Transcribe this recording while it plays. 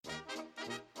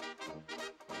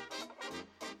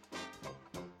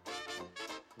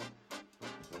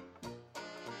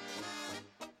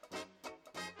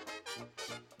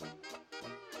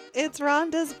It's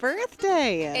Rhonda's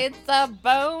birthday. It's a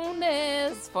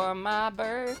bonus for my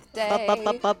birthday.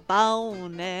 Bonus.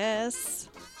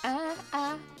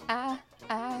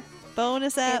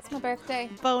 Bonus up. It's my birthday.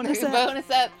 Bonus up. Bonus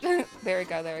up. There we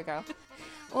go.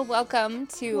 Well, welcome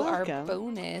to our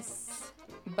bonus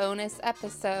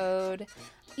episode.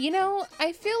 You know,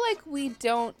 I feel like we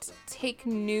don't take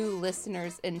new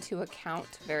listeners into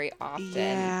account very often.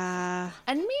 Yeah.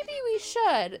 And maybe we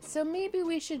should. So maybe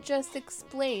we should just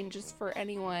explain, just for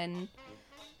anyone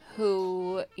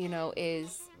who, you know,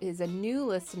 is a new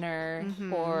listener,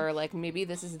 or like maybe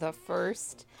this is the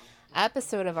first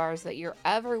episode of ours that you're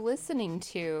ever listening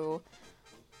to.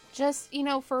 Just, you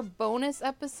know, for bonus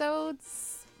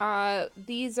episodes,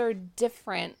 these are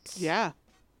different. Yeah.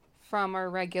 From our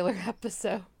regular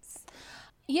episodes.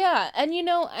 Yeah, and you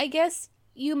know, I guess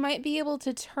you might be able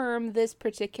to term this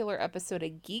particular episode a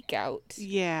geek out.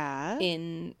 Yeah.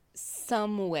 In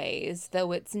some ways,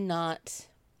 though it's not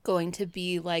going to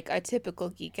be like a typical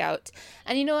geek out.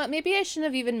 And you know what? Maybe I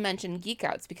shouldn't have even mentioned geek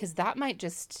outs, because that might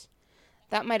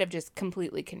have just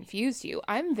completely confused you.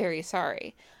 I'm very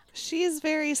sorry. She's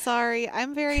very sorry.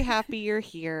 I'm very happy you're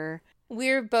here.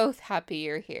 We're both happy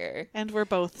you're here. And we're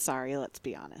both sorry, let's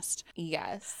be honest.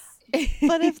 Yes.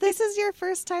 But if this is your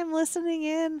first time listening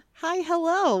in, hi,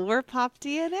 hello, we're Pop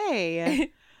DNA.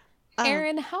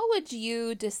 Erin, how would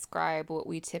you describe what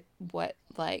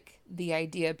the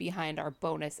idea behind our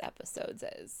bonus episodes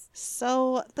is?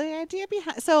 So the idea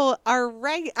behind,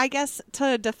 I guess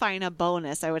to define a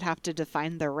bonus, I would have to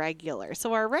define the regular.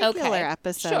 So our regular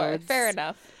episodes. Sure, fair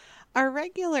enough. Our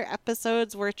regular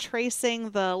episodes were tracing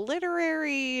the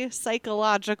literary,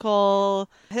 psychological,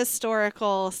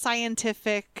 historical,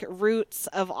 scientific roots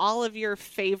of all of your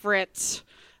favorite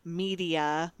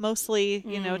media, mostly,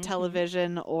 you know,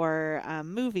 television or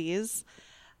movies,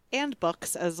 and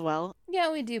books as well. Yeah,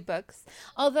 we do books.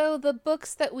 Although the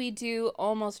books that we do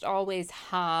almost always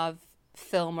have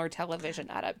film or television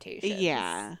adaptations.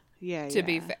 Yeah. To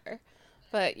be fair.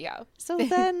 But yeah. So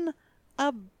then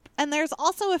and there's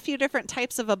also a few different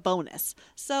types of a bonus.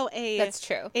 So that's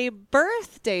true. A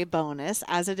birthday bonus,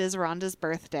 as it is Rhonda's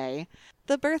birthday,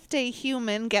 the birthday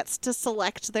human gets to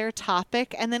select their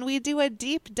topic, and then we do a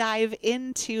deep dive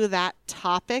into that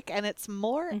topic, and it's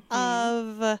more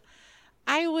of,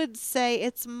 I would say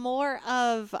it's more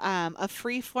of a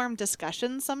free-form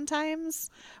discussion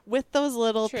sometimes, with those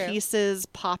little pieces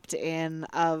popped in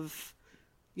of,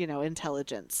 you know,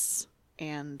 intelligence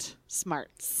and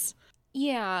smarts.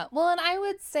 Yeah, well, and I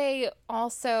would say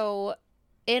also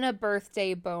in a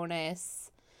birthday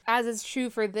bonus, as is true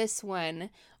for this one,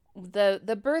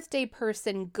 the birthday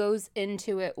person goes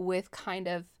into it with kind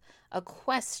of a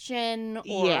question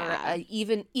or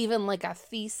even like a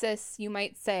thesis, you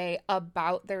might say,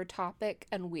 about their topic,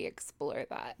 and we explore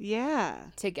that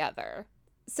together.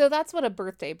 So that's what a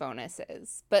birthday bonus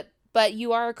is. But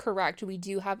you are correct. We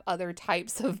do have other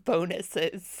types of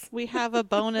bonuses. We have a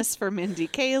bonus for Mindy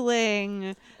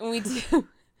Kaling. We do.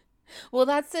 Well,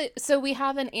 that's it. So we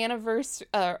have an anniversary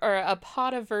or a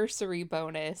podiversary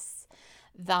bonus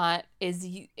that is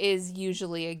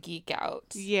usually a geek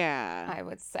out. Yeah, I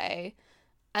would say.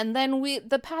 And then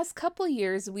the past couple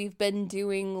years we've been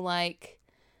doing like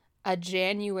a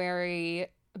January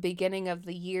beginning of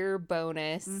the year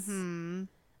bonus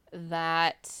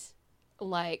that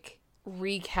like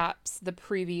recaps the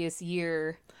previous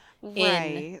year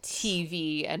in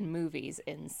TV and movies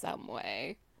in some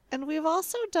way. And we've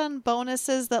also done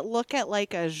bonuses that look at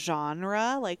like a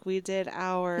genre, like we did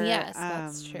our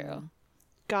that's true,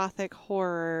 gothic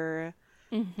horror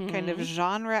kind of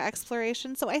genre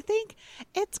exploration. So I think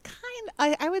it's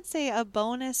I would say a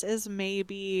bonus is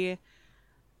maybe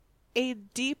a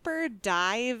deeper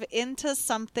dive into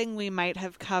something we might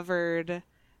have covered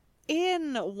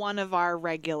in one of our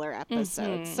regular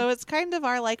episodes. So it's kind of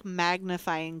our like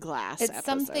magnifying glass It's episode.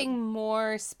 something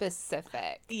more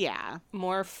specific. Yeah.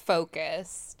 More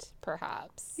focused,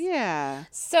 perhaps. Yeah.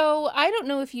 So I don't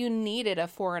know if you needed a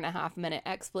 4.5-minute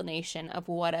explanation of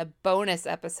what a bonus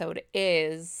episode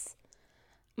is,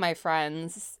 my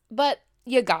friends, but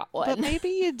you got one. But maybe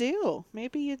you do.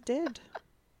 Maybe you did.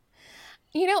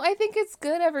 You know, I think it's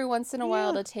good every once in a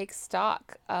while to take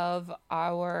stock of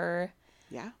our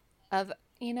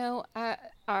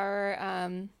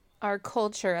our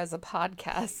culture as a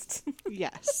podcast.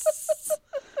 Yes.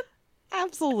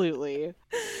 Absolutely.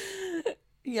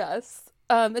 Yes.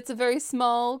 It's a very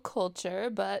small culture,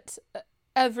 but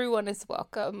everyone is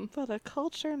welcome. But a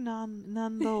culture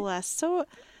nonetheless. So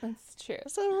that's true.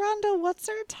 So Rhonda, what's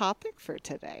our topic for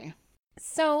today?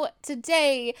 So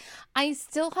today, I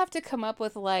still have to come up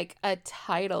with like a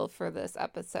title for this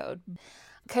episode.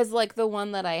 because like the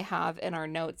one that I have in our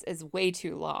notes is way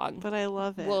too long. But I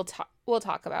love it. We'll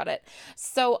talk about it.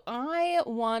 So I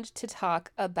want to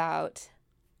talk about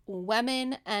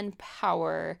women and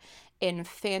power in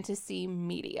fantasy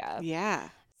media. Yeah.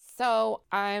 So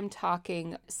I'm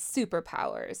talking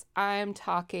superpowers. I'm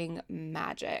talking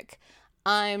magic.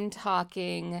 I'm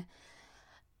talking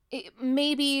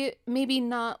maybe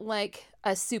not like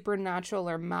a supernatural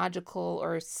or magical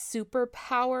or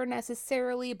superpower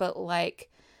necessarily, but like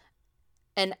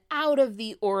an out of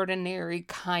the ordinary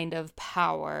kind of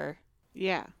power.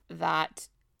 Yeah. That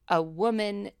a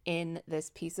woman in this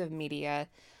piece of media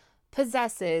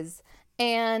possesses,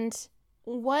 and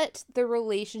what the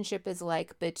relationship is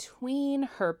like between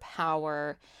her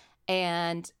power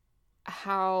and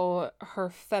how her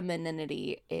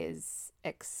femininity is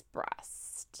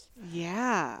expressed.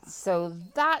 Yeah. So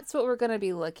that's what we're going to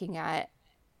be looking at.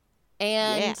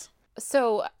 And Yeah.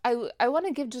 so I want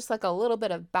to give just like a little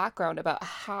bit of background about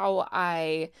how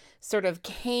I sort of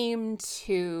came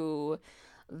to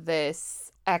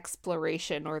this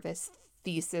exploration or this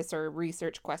thesis or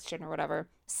research question or whatever.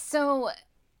 So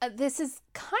this is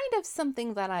kind of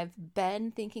something that I've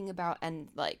been thinking about, and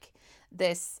like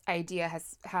this idea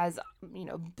has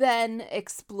been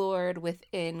explored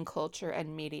within culture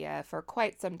and media for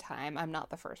quite some time. I'm not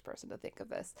the first person to think of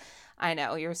this. I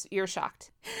know you're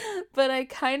shocked. But I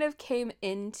kind of came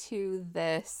into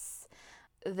this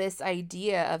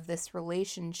idea of this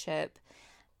relationship,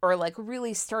 or like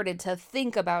really started to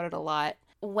think about it a lot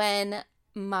when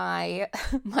my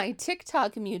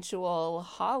TikTok mutual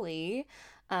Holly,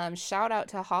 shout out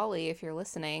to Holly if you're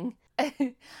listening.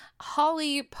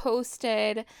 Holly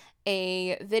posted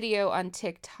a video on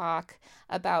TikTok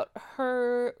about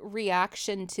her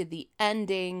reaction to the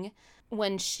ending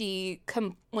when she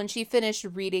finished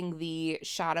reading the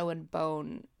Shadow and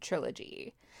Bone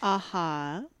trilogy.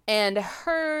 Uh-huh. And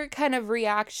her kind of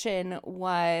reaction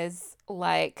was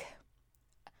like,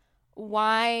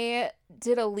 why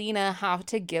did Alina have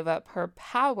to give up her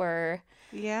power?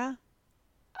 Yeah.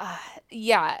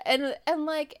 Yeah, and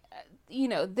like,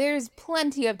 there's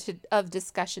plenty of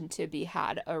discussion to be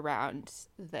had around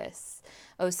this.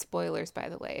 Oh, spoilers, by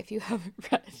the way, if you haven't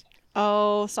read.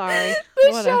 Oh, sorry. The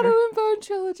Whatever. Shadow and Bone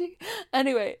trilogy.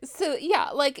 Anyway, so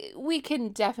yeah, like we can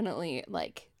definitely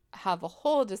like have a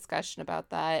whole discussion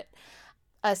about that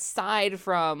aside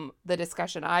from the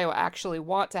discussion I actually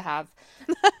want to have.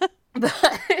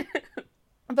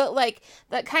 But like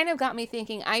that kind of got me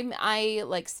thinking. I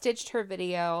like stitched her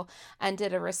video and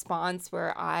did a response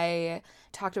where I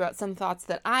talked about some thoughts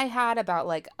that I had about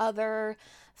like other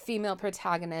female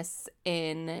protagonists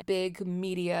in big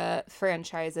media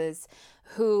franchises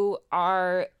who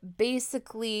are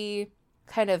basically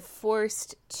kind of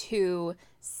forced to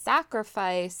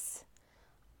sacrifice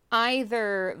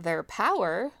either their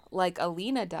power, like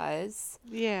Alina does,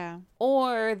 Yeah.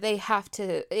 or they have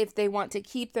to, if they want to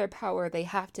keep their power, they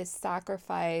have to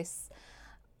sacrifice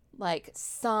like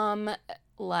some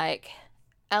like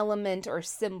element or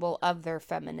symbol of their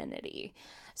femininity.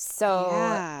 So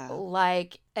Yeah.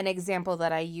 like an example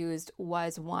that I used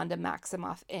was Wanda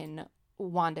Maximoff in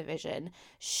WandaVision.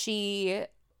 She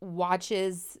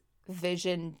watches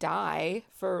Vision die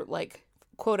for like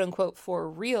quote unquote for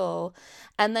real,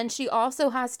 and then she also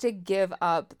has to give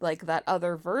up like that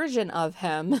other version of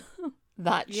him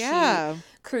that she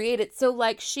created. So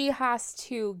like she has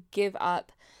to give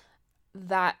up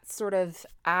that sort of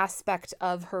aspect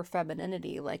of her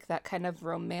femininity, like that kind of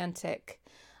romantic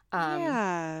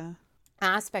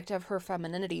aspect of her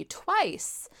femininity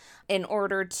twice in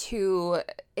order to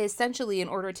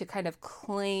kind of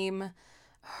claim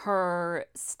her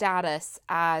status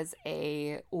as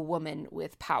a woman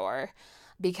with power,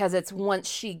 because it's once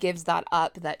she gives that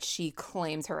up that she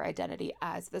claims her identity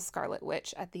as the Scarlet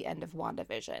Witch at the end of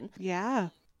WandaVision. Yeah,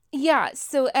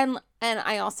 so and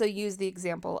I also use the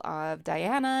example of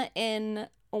Diana in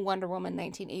Wonder Woman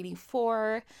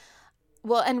 1984.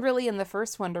 Well, and really in the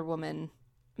first Wonder Woman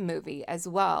movie as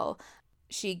well.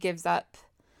 She gives up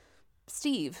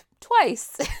Steve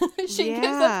twice. She gives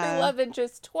up her love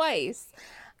interest twice.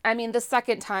 I mean, the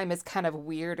second time is kind of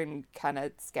weird and kind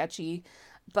of sketchy,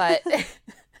 but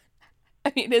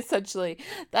I mean, essentially,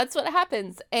 that's what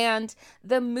happens. And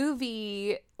the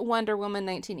movie Wonder Woman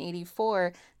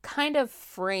 1984 kind of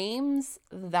frames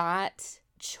that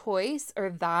choice, or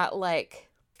that like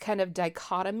kind of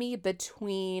dichotomy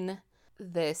between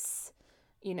this,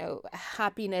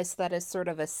 happiness that is sort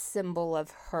of a symbol of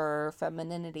her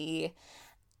femininity,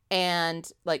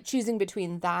 and like choosing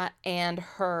between that and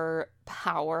her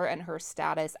power and her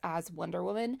status as Wonder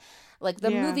Woman. Like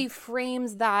the movie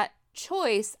frames that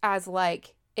choice as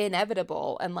like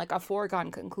inevitable and like a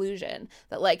foregone conclusion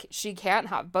that like she can't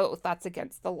have both. That's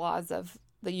against the laws of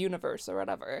the universe or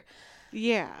whatever.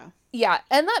 Yeah. Yeah,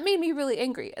 and that made me really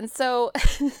angry. And so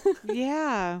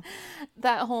Yeah.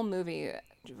 that whole movie,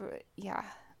 yeah.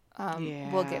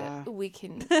 We'll get Yeah. it. We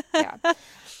can, yeah.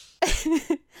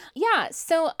 Yeah,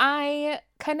 so I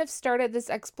kind of started this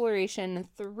exploration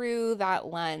through that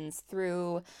lens,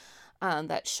 through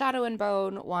that Shadow and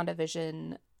Bone,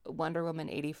 WandaVision, Wonder Woman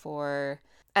 84,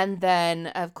 and then,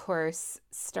 of course,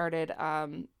 started,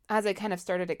 as I kind of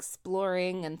started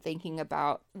exploring and thinking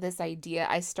about this idea,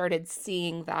 I started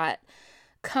seeing that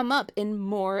come up in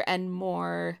more and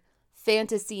more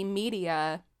fantasy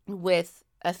media with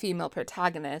a female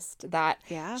protagonist, that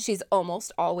Yeah. she's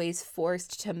almost always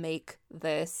forced to make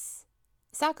this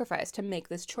sacrifice, to make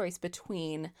this choice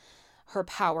between her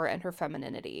power and her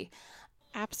femininity.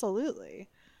 Absolutely.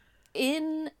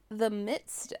 In the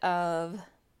midst of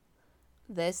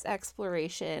this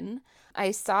exploration,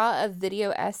 I saw a video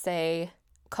essay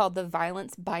called The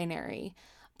Violence Binary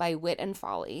by Wit and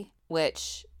Folly,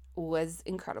 which was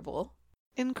incredible.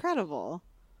 Incredible.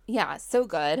 Yeah, so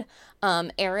good.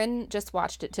 Erin just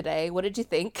watched it today. What did you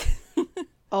think?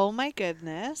 Oh my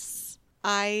goodness.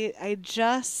 I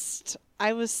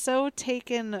was so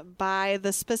taken by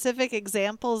the specific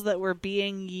examples that were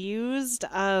being used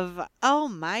of, oh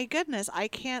my goodness, I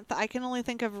can only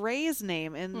think of Rey's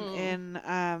name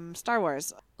in Star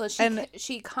Wars. Well,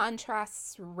 she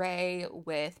contrasts Rey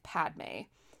with Padme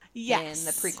Yes. in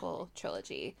the prequel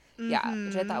trilogy. Mm-hmm. Yeah,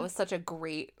 which I thought was such a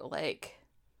great, like,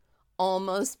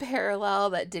 almost parallel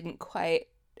that didn't quite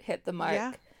hit the mark.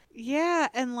 Yeah. Yeah,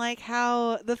 and like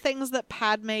how the things that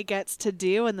Padme gets to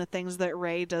do and the things that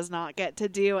Rey does not get to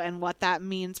do, and what that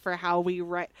means for how we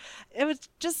write. It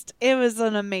was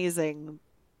an amazing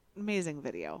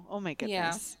video. Oh my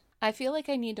goodness. Yeah. I feel like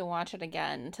I need to watch it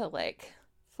again to like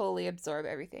fully absorb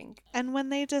everything. And when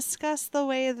they discuss the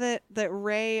way that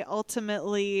Rey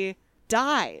ultimately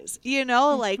dies,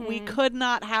 like we could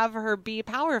not have her be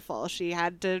powerful. She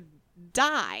had to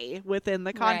die within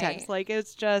the context. Right. Like,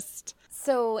 it's just...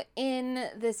 So in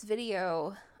this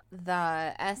video,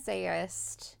 the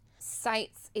essayist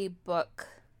cites a book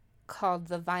called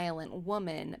The Violent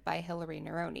Woman by Hilary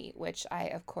Neroni, which I,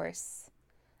 of course,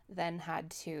 then had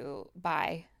to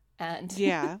buy and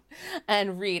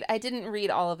and read. I didn't read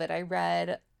all of it. I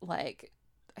read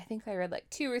I think I read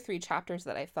 2 or 3 chapters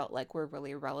that I felt like were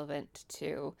really relevant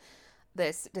to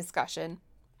this discussion.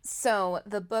 So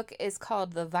the book is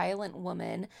called The Violent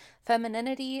Woman: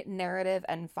 Femininity, Narrative,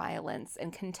 and Violence in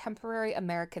Contemporary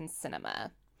American Cinema.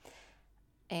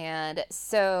 And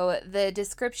so the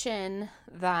description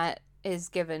that is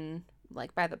given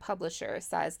by the publisher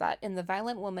says that in The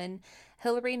Violent Woman,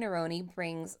 Hilary Neroni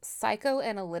brings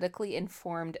psychoanalytically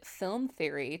informed film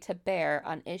theory to bear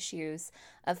on issues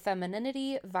of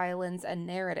femininity, violence, and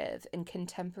narrative in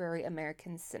contemporary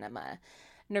American cinema.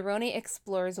 Neroni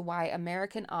explores why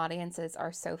American audiences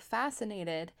are so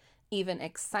fascinated, even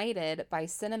excited, by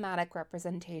cinematic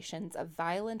representations of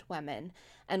violent women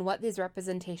and what these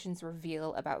representations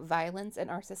reveal about violence in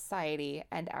our society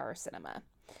and our cinema.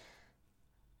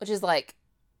 Which is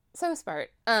so smart.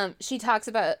 She talks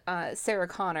about Sarah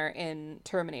Connor in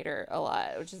Terminator a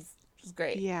lot, which is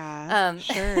great. Yeah,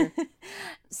 sure.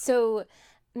 So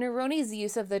Neroni's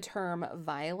use of the term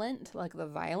violent, like the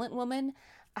violent woman,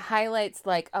 highlights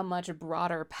a much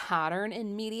broader pattern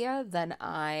in media than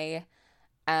I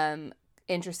am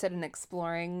interested in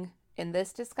exploring in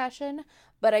this discussion.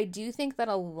 But I do think that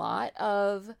a lot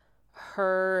of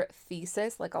her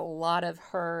thesis, a lot of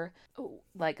her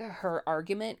her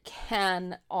argument,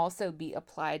 can also be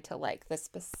applied to the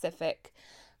specific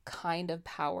kind of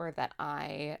power that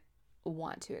I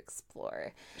want to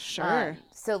explore. Sure.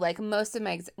 So most of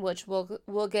my which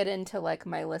we'll get into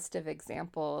my list of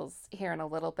examples here in a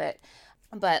little bit,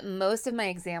 but most of my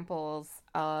examples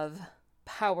of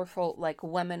powerful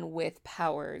women with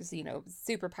powers,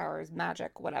 superpowers,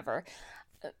 magic, whatever,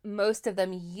 most of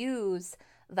them use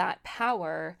that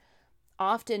power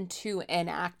often to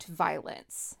enact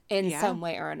violence in some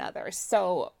way or another.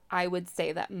 So I would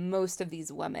say that most of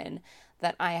these women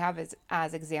that I have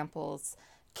as examples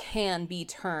can be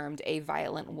termed a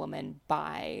violent woman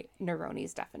by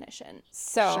Neroni's definition.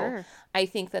 So sure. I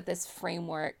think that this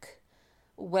framework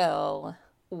will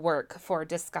work for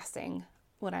discussing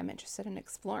what I'm interested in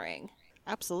exploring.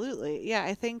 Absolutely. Yeah,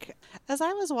 I think as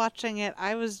I was watching it,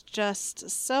 I was just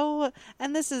so,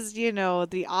 and this is,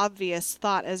 the obvious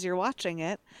thought as you're watching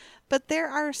it, but there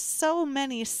are so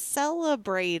many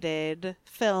celebrated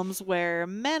films where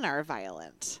men are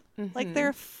violent. Mm-hmm.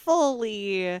 They're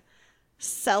fully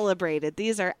celebrated.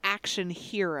 These are action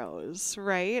heroes,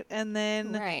 right? And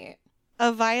then Right.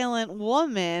 a violent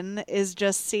woman is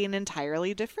just seen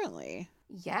entirely differently.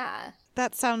 Yeah.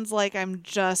 That sounds like I'm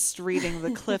just reading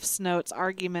the Cliff's Notes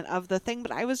argument of the thing,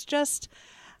 but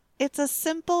it's a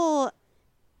simple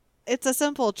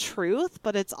truth,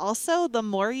 but it's also, the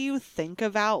more you think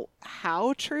about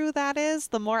how true that is,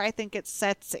 the more I think it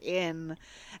sets in,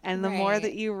 and the more that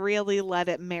Right. you really let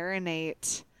it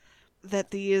marinate,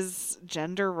 that these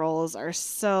gender roles are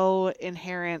so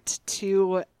inherent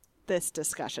to this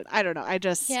discussion. I don't know.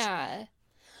 Yeah.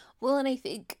 Well, and I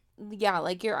think, yeah,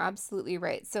 like you're absolutely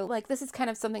right. So, like, this is kind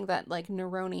of something that, like,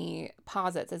 Neroni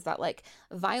posits, is that, like,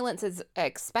 violence is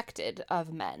expected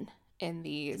of men in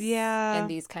Yeah.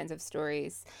 these kinds of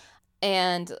stories.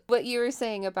 And what you were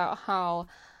saying about how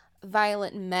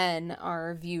violent men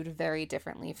are viewed very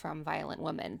differently from violent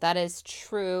women, that is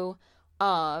true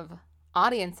of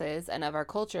audiences and of our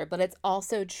culture, but it's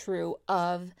also true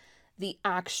of the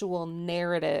actual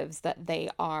narratives that they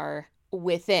are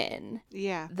within.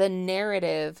 Yeah. The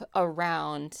narrative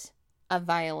around a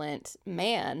violent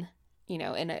man,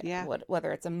 in Yeah.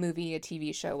 whether it's a movie, a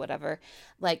TV show, whatever,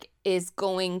 like, is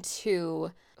going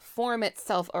to form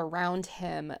itself around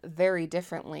him very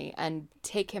differently and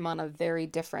take him on a very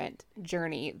different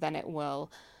journey than it will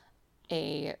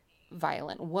a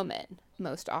violent woman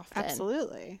most often.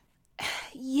 Absolutely.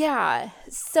 Yeah.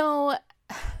 So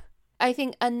I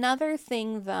think another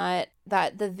thing that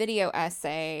the video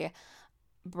essay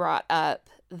brought up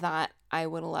that I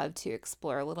would love to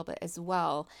explore a little bit as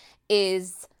well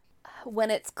is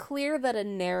when it's clear that a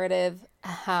narrative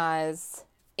has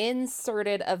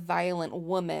inserted a violent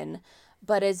woman,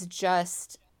 but is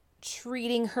just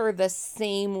treating her the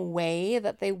same way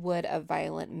that they would a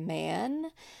violent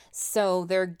man. So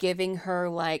they're giving her,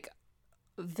 like,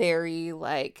 very,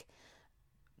 like,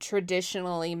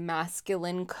 traditionally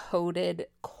masculine coded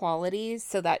qualities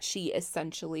so that she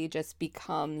essentially just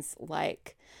becomes,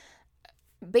 like,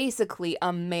 basically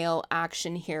a male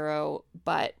action hero,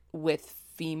 but with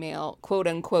female, quote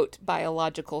unquote,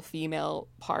 biological female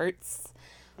parts.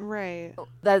 Right.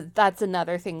 That's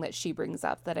another thing that she brings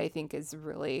up that I think is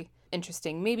really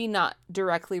interesting. Maybe not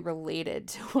directly related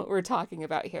to what we're talking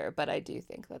about here, but I do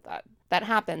think that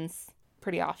happens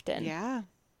pretty often. Yeah.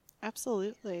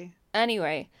 Absolutely.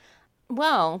 Anyway,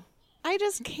 well, I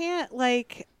just can't,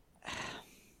 like,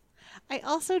 I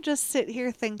also just sit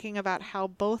here thinking about how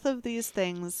both of these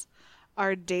things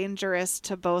are dangerous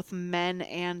to both men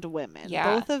and women.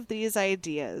 Yeah. Both of these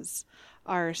ideas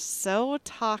are so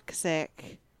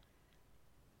toxic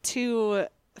to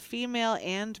female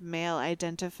and male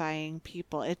identifying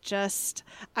people.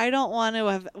 I don't want to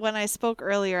have, when I spoke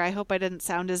earlier, I hope I didn't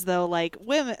sound as though, like,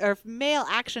 women or male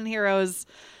action heroes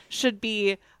should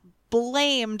be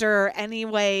blamed or any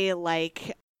way,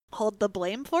 like, hold the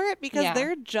blame for it, because Yeah.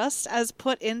 they're just as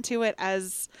put into it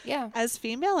as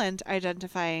female and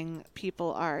identifying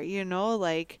people are,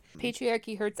 like,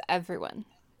 patriarchy hurts everyone.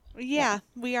 yeah,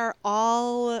 we are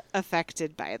all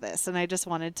affected by this, and I just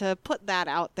wanted to put that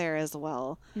out there as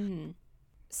well. Mm-hmm.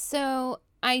 So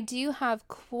I do have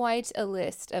quite a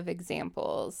list of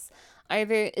examples.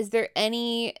 Is there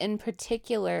any in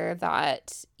particular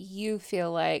that you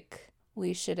feel like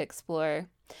we should explore?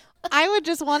 I would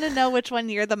just want to know which one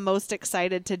you're the most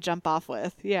excited to jump off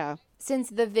with. Yeah. Since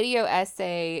the video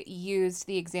essay used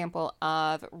the example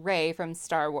of Rey from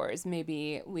Star Wars,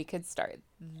 maybe we could start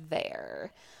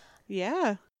there.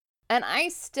 Yeah. And I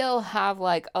still have,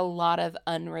 like, a lot of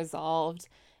unresolved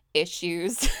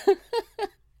issues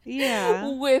Yeah.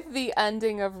 with the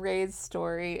ending of Rey's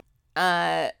story.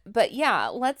 But yeah,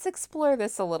 let's explore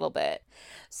this a little bit.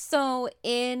 So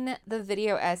in the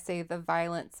video essay, The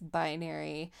Violence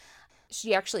Binary,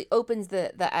 she actually opens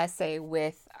the essay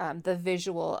with the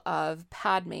visual of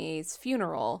Padme's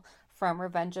funeral from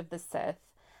Revenge of the Sith.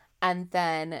 And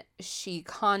then she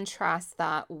contrasts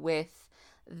that with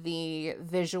the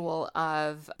visual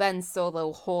of Ben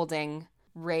Solo holding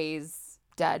Rey's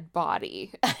dead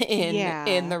body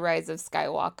in The Rise of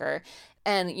Skywalker.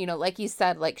 And, like you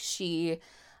said, like, she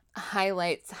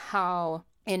highlights how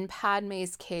in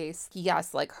Padme's case,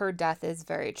 yes, like, her death is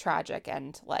very tragic,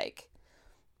 and, like,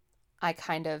 I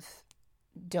kind of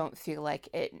don't feel like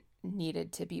it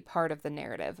needed to be part of the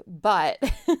narrative. But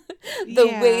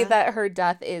the way that her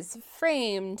death is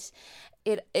framed,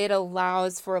 it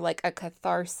allows for, like, a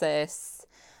catharsis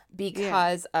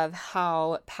because of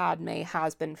how Padme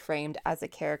has been framed as a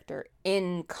character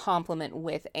in complement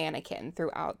with Anakin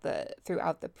throughout the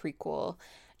prequel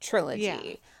trilogy.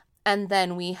 Yeah. And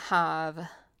then we have,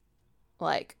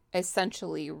 like,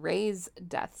 essentially Rey's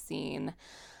death scene.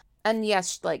 And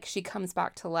yes, like she comes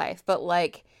back to life, but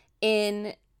like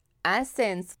in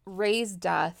essence, Rey's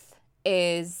death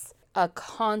is a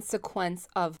consequence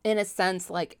of, in a sense,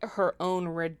 like her own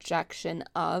rejection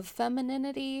of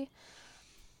femininity,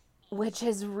 which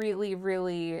is really,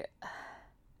 really,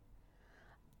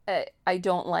 I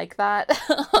don't like that.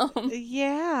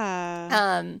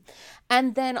 Yeah.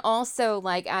 And then also,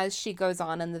 like, as she goes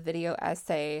on in the video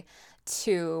essay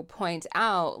to point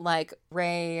out, like,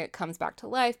 Rey comes back to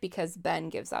life because Ben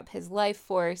gives up his life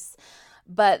force.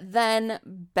 But then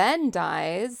Ben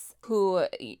dies, who,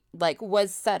 like,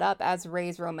 was set up as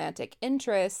Rey's romantic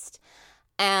interest.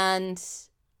 And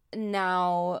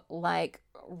now, like,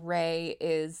 Rey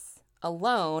is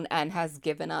alone and has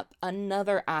given up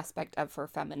another aspect of her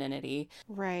femininity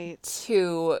Right.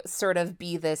 to sort of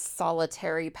be this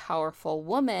solitary, powerful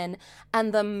woman.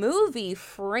 And the movie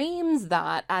frames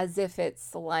that as if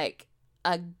it's like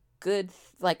a good,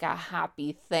 like a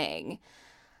happy thing.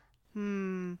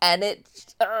 And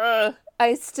it,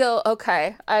 I still,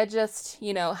 okay, I just,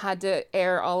 you know, had to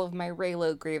air all of my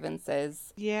Reylo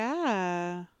grievances.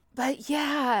 Yeah. But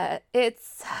yeah,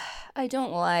 it's, I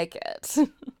don't like it.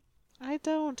 I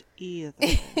don't either.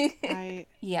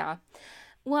 Yeah.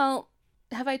 Well,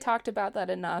 have I talked about that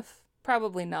enough?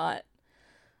 Probably not.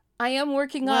 I am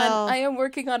working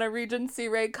on a Regency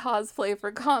Rey cosplay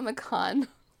for Comic-Con.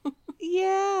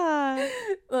 Yeah.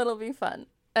 That'll be fun.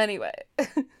 Anyway.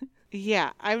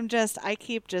 Yeah, I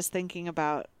keep just thinking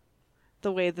about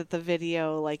the way that the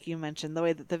video, like you mentioned, the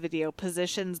way that the video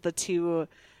positions the two,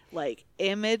 like,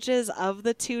 images of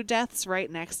the two deaths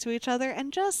right next to each other,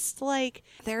 and just, like,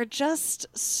 they're just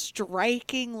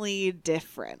strikingly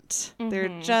different. Mm-hmm.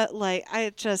 They're just, like,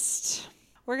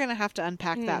 we're gonna have to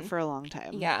unpack that for a long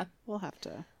time. Yeah. We'll have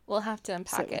to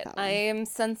unpack it. I am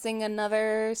sensing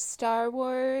another Star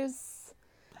Wars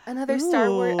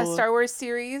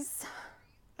series.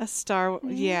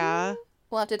 Yeah.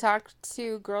 We'll have to talk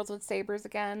to Girls with Sabers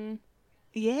again.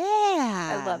 Yeah.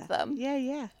 I love them.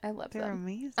 Yeah. I love them. They're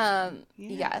amazing. Yeah.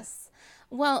 Yes.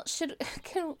 Well,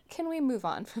 can we move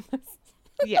on from this?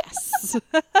 Yes.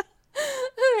 All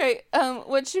right.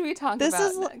 What should we talk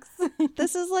about next?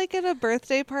 This is like at a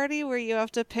birthday party where you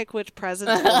have to pick which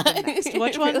present to open next.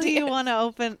 Which one do you want to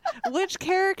open? Which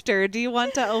character do you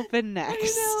want to open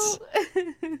next?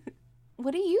 I know.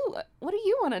 What do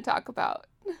you want to talk about?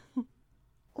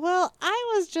 Well,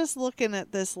 I was just looking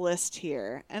at this list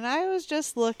here, and I was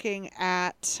just looking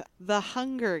at the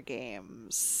Hunger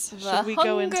Games. Should we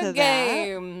go into Hunger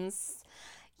Games?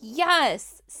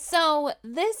 Yes. So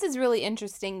this is really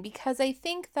interesting because I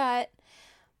think that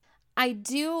I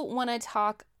do want to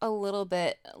talk a little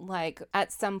bit, like,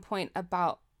 at some point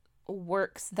about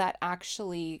works that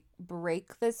actually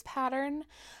break this pattern,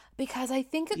 because I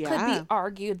think it could be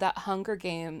argued that the Hunger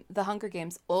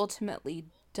Games ultimately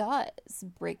does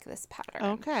break this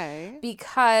pattern. Okay.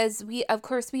 Because we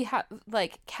have,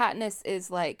 like, Katniss is,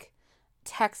 like,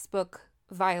 textbook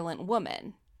violent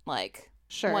woman, like,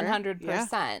 sure, 100%.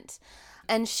 Yeah.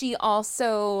 And she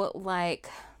also, like,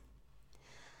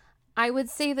 I would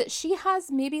say that she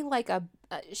has maybe like a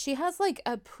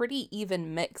pretty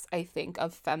even mix, I think,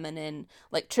 of feminine,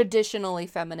 like traditionally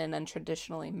feminine and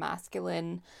traditionally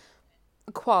masculine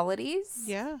qualities.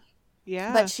 Yeah.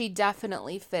 Yeah. But she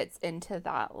definitely fits into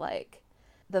that, like,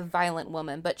 the violent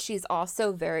woman. But she's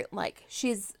also very, like,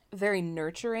 she's very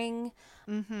nurturing.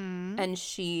 Mm-hmm. And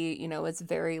she, you know, is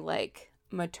very, like,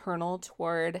 maternal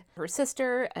toward her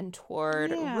sister and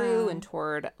toward Rue and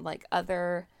toward, like,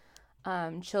 other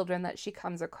children that she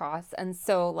comes across. And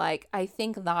so, like, I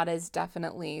think that is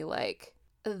definitely, like,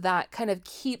 that kind of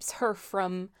keeps her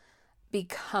from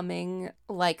becoming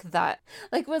like that.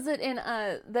 Like, was it in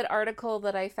that article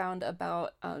that I found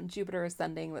about Jupiter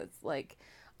Ascending that's like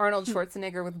Arnold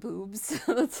Schwarzenegger with boobs?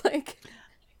 That's like,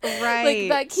 right, like,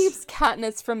 that keeps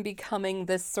Katniss from becoming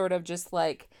this sort of just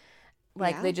like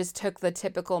they just took the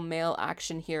typical male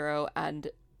action hero and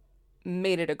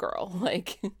made it a girl.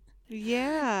 Like,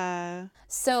 yeah.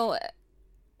 So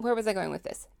where was I going with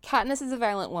this? Katniss is a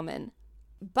violent woman,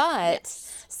 but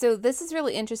so this is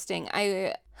really interesting.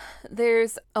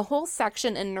 There's a whole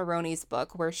section in Neroni's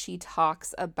book where she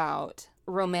talks about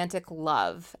romantic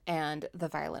love and the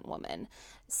violent woman.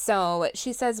 So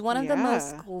she says one of the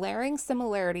most glaring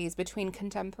similarities between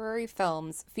contemporary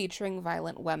films featuring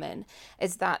violent women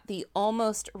is that the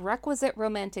almost requisite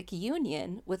romantic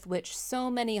union with which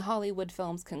so many Hollywood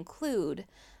films conclude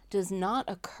does not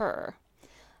occur.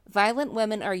 Violent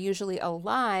women are usually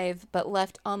alive but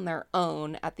left on their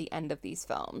own at the end of these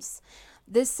films.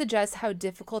 This suggests how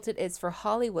difficult it is for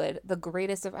Hollywood, the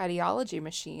greatest of ideology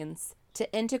machines,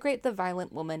 to integrate the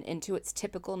violent woman into its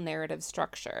typical narrative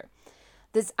structure.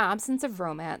 This absence of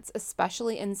romance,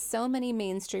 especially in so many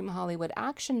mainstream Hollywood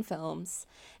action films,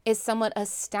 is somewhat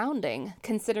astounding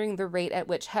considering the rate at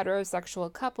which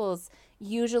heterosexual couples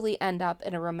usually end up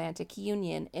in a romantic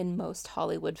union in most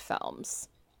Hollywood films.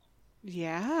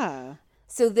 Yeah.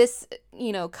 So this,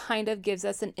 kind of gives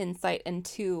us an insight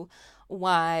into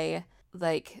why,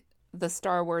 like, the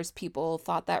Star Wars people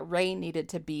thought that Rey needed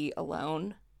to be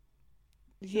alone.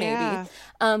 Yeah.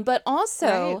 Maybe. But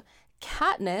also, Right.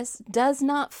 Katniss does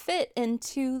not fit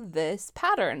into this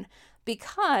pattern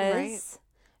because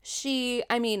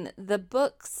the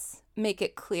books make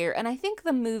it clear, and I think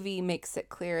the movie makes it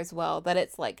clear as well, that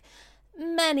it's like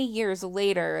many years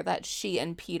later that she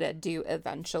and Peeta do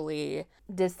eventually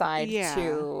decide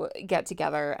to get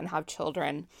together and have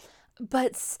children.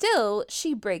 But still,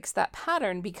 she breaks that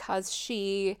pattern because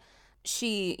she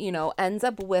ends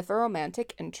up with a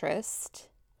romantic interest.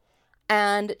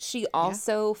 And she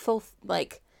also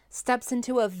steps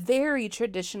into a very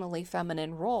traditionally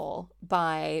feminine role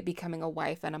by becoming a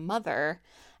wife and a mother,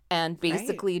 and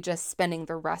basically just spending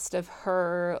the rest of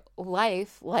her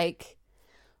life like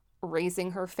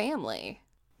raising her family.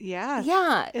 Yeah.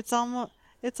 Yeah. It's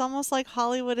almost like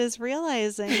Hollywood is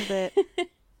realizing that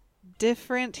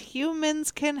different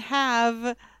humans can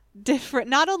have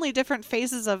not only different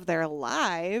phases of their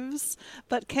lives,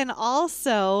 but can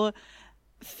also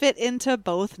fit into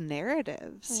both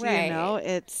narratives.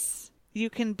 Right. You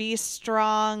can be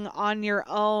strong on your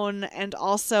own and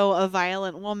also a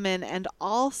violent woman and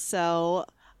also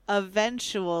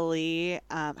eventually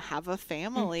have a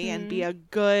family and be a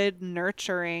good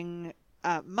nurturing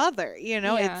mother.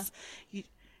 Yeah.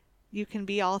 You can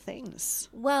be all things.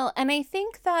 Well, and I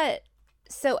think that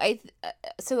so a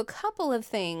couple of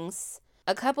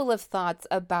thoughts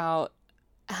about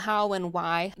how and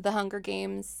why The Hunger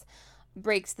Games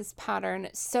breaks this pattern.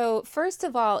 So first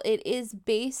of all, it is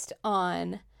based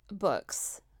on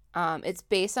books. It's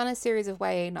based on a series of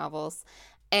YA novels.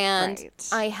 And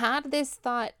I had this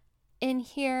thought in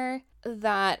here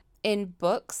that in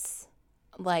books,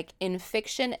 like in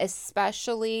fiction,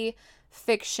 especially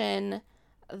fiction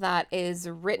that is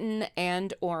written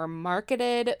and or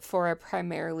marketed for a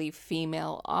primarily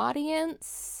female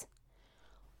audience,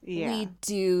 we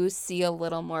do see a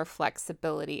little more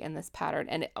flexibility in this pattern,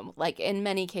 and like in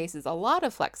many cases a lot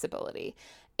of flexibility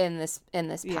in this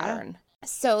pattern.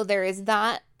 So there is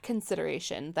that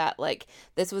consideration that like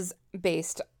this was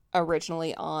based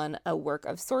originally on a work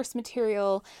of source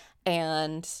material,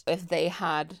 and if they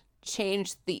had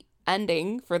changed the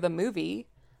ending for the movie,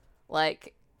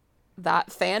 like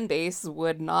that fan base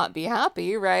would not be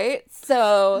happy, right?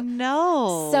 So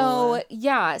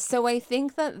I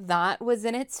think that was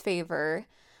in its favor.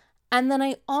 And then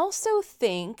I also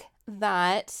think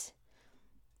that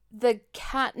the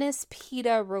Katniss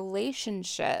Peeta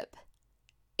relationship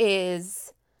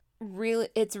is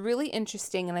really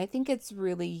interesting, and I think it's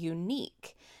really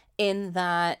unique in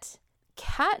that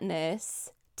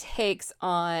Katniss takes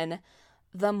on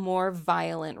the more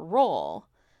violent role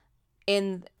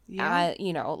in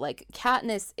like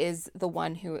Katniss is the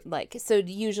one who so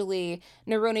usually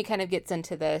Neroni kind of gets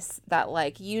into this, that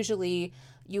like usually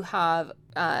you have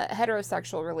a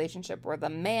heterosexual relationship where the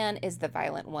man is the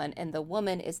violent one and the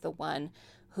woman is the one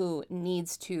who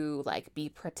needs to like be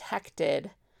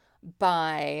protected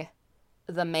by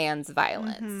the man's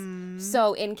violence.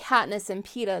 So in Katniss and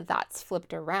Peeta, that's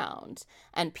flipped around,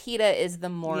 and Peeta is the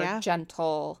more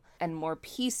gentle and more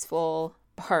peaceful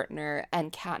partner, and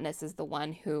Katniss is the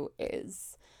one who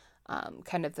is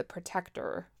kind of the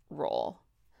protector role.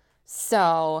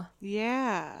 So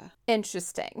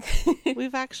interesting.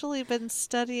 We've actually been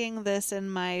studying this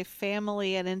in my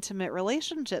family and intimate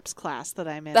relationships class that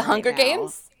I'm in. The Hunger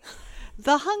Games?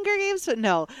 The Hunger Games, but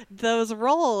no, those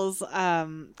roles,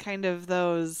 kind of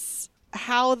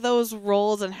how those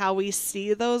roles and how we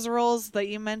see those roles that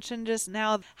you mentioned just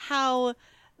now, how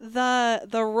the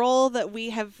role that we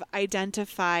have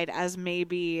identified as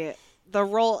maybe the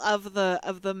role of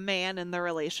the man in the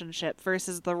relationship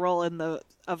versus the role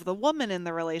of the woman in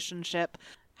the relationship,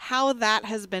 how that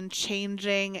has been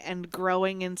changing and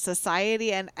growing in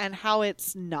society, and how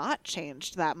it's not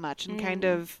changed that much, and kind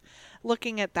of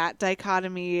looking at that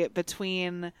dichotomy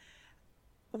between,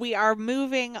 we are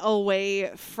moving away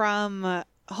from,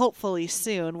 hopefully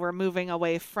soon, we're moving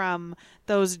away from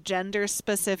those gender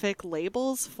specific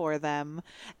labels for them,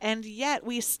 and yet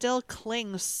we still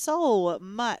cling so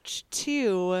much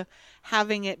to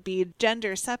having it be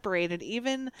gender separated,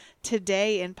 even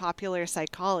today in popular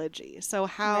psychology. So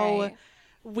how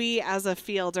we as a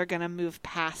field are going to move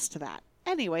past that.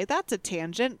 Anyway, that's a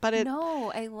tangent, but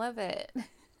No, I love it.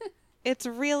 it's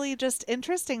really just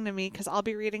interesting to me because I'll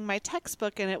be reading my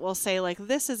textbook and it will say, like,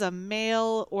 this is a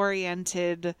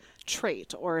male-oriented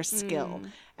trait or skill,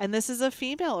 and this is a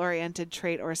female-oriented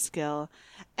trait or skill.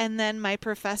 And then my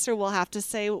professor will have to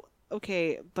say,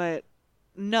 okay, but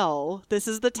no, this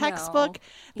is the textbook.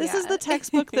 No. This is the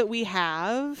textbook that we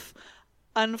have,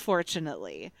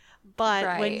 unfortunately. But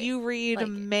when Right. you read Like-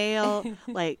 male,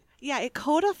 like, yeah, it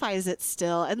codifies it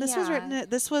still. And this was Yeah. written,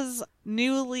 this was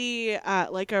newly,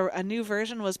 like a new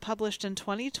version was published in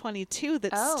 2022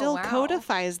 that Oh, still wow.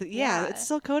 codifies that. Yeah, Yeah. it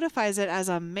still codifies it as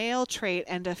a male trait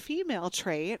and a female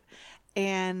trait.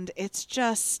 And it's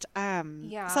just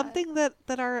Yeah. something that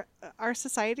our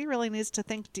society really needs to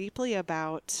think deeply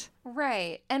about.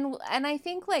 Right. And I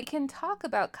think like can talk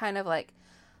about kind of like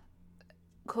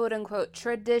quote unquote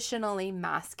traditionally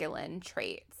masculine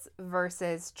traits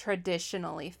versus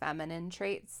traditionally feminine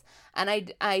traits.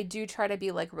 And I do try to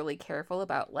be like really careful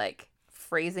about like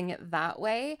phrasing it that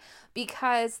way,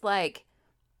 because like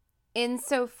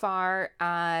insofar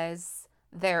as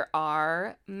there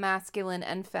are masculine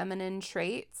and feminine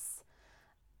traits,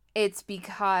 it's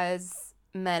because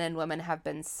men and women have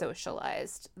been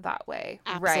socialized that way,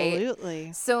 right?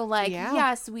 Absolutely. So like, Yeah.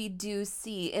 yes, we do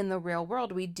see in the real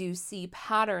world, we do see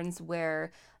patterns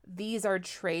where these are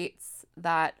traits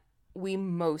that we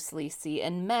mostly see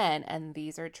in men, and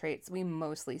these are traits we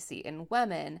mostly see in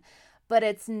women. But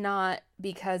it's not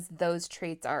because those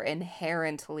traits are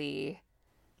inherently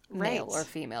male Right. or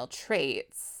female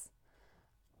traits.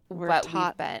 We're But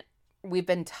taught. we've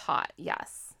been taught,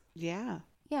 yes. Yeah.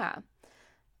 Yeah.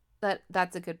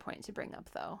 That's a good point to bring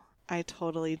up, though. I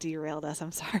totally derailed us.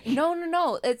 I'm sorry.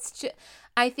 No. It's just,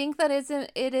 I think that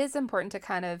it is important to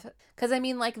kind of, because I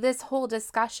mean, like this whole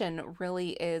discussion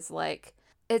really is like,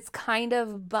 it's kind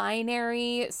of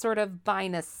binary, sort of by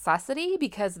necessity,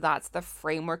 because that's the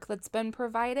framework that's been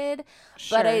provided.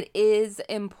 Sure. But it is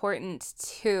important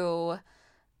to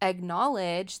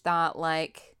acknowledge that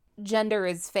like gender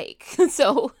is fake.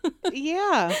 So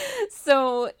Yeah,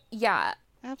 yeah.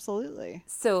 absolutely.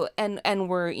 So and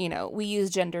we're, we use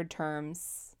gendered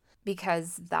terms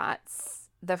because that's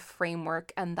the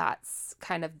framework, and that's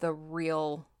kind of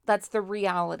that's the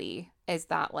reality, is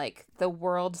that like the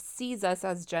world sees us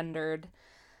as gendered.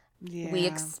 Yeah. We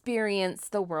experience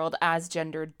the world as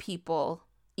gendered people,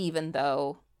 even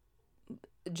though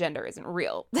gender isn't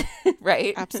real,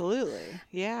 right? Absolutely.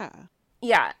 Yeah.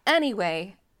 Yeah.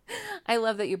 Anyway, I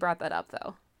love that you brought that up,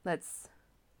 though.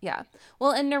 Yeah.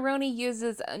 Well, and Neroni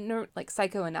uses like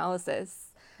psychoanalysis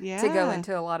Yeah. to go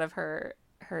into a lot of her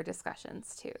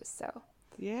discussions too. So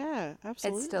Yeah,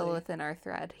 absolutely. it's still within our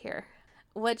thread here.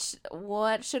 What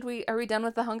should are we done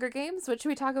with the Hunger Games? What should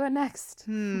we talk about next?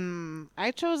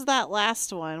 I chose that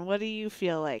last one. What do you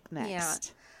feel like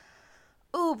next?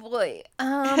 Oh boy.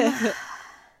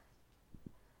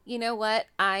 You know what?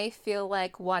 I feel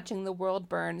like watching the world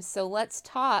burn. So let's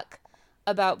talk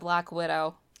about Black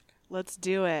Widow. Let's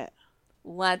do it.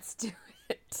 Let's do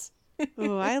it.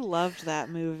 Oh, I loved that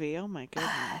movie. Oh my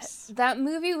goodness. That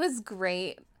movie was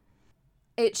great.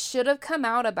 It should have come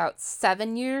out about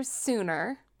 7 years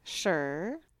sooner.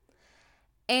 Sure.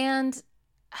 And,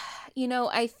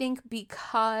 I think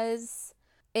because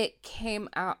it came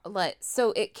out,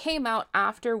 it came out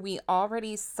after we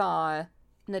already saw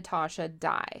Natasha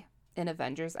die in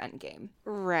Avengers Endgame.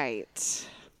 Right.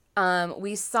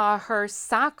 We saw her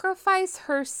sacrifice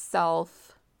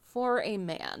herself for a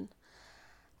man.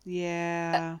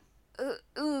 Yeah.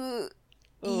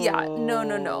 Yeah, no.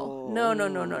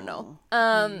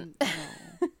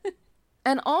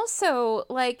 And also,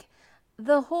 like,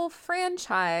 the whole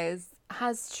franchise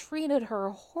has treated her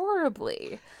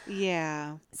horribly.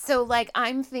 Yeah. So, like,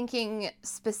 I'm thinking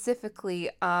specifically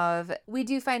of, we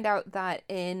do find out that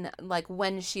in, like,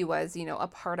 when she was, a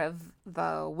part of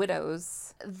the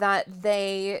Widows, that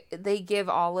they give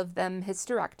all of them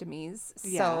hysterectomies.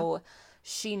 Yeah. So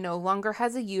she no longer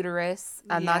has a uterus,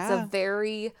 and that's Yeah. a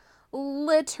very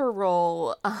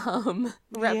literal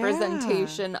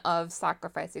representation of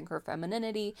sacrificing her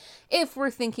femininity, if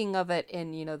we're thinking of it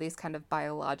in these kind of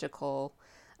biological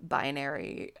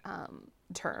binary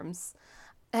terms.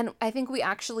 And I think we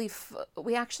actually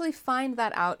find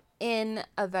that out in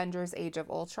Avengers Age of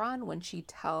Ultron, when she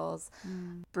tells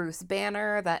Bruce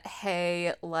Banner that,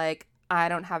 hey, like, I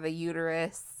don't have a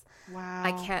uterus, Wow.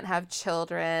 I can't have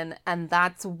children, and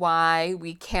that's why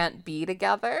we can't be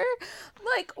together.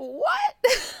 Like, what?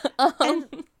 And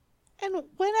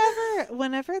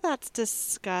whenever that's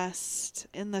discussed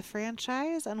in the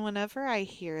franchise, and whenever I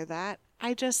hear that,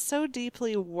 I just so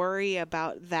deeply worry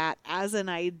about that as an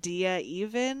idea,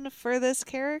 even for this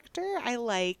character.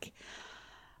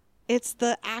 It's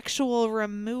the actual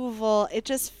removal.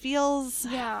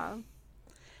 Yeah.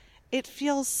 It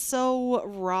feels so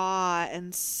raw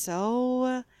and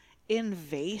so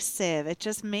invasive. It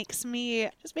just makes me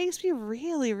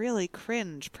really, really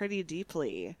cringe pretty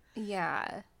deeply.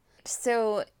 Yeah.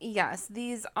 So, yes,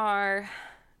 the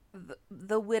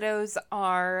widows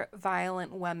are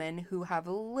violent women who have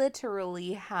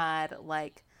literally had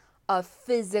like a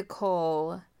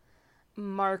physical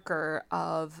marker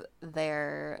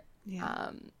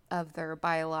Yeah. of their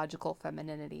biological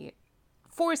femininity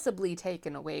forcibly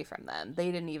taken away from them.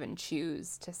 They didn't even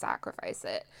choose to sacrifice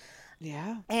it.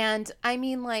 Yeah. And I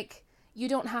mean, like, you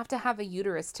don't have to have a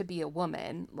uterus to be a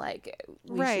woman. Like,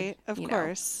 we should, Right, of you know,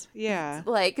 course. Yeah.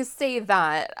 like say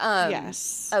that.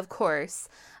 Yes. Of course.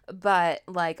 But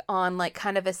like on like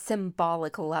kind of a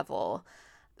symbolic level,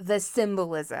 the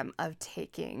symbolism of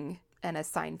taking an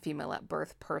assigned female at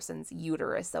birth person's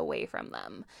uterus away from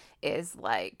them is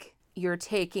like you're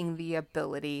taking the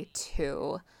ability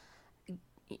to,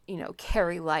 you know,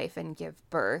 carry life and give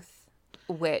birth,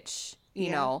 which, you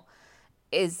Yeah. know,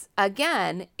 is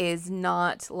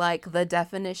not like the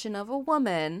definition of a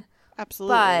woman,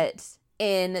 Absolutely. but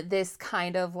in this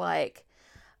kind of like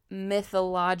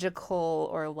mythological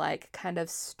or like kind of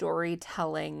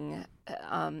storytelling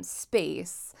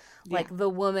space, Yeah. like the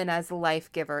woman as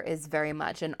life giver is very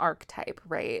much an archetype,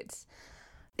 right?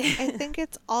 I think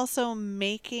it's also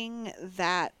making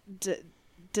that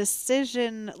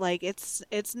decision, like it's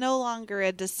no longer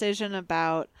a decision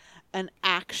about an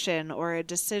action or a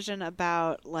decision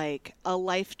about like a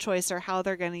life choice or how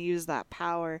they're going to use that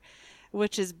power,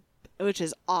 which is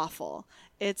awful.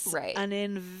 It's Right. an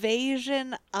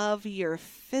invasion of your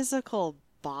physical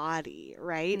body,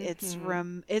 right?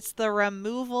 Mm-hmm. It's the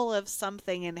removal of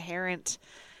something inherent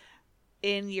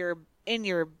in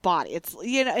your body. It's,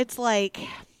 you know, it's like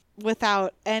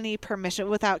without any permission,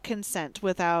 without consent,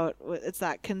 without, it's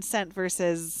that consent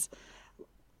versus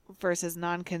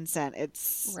non-consent.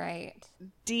 It's Right.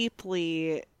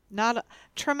 deeply not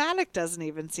traumatic. Doesn't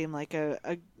even seem like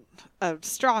a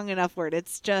strong enough word.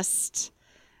 It's just,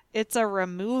 it's a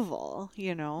removal,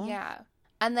 you know. Yeah.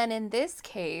 And then in this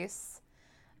case,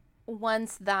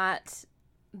 once that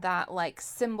like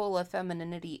symbol of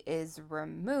femininity is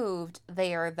removed,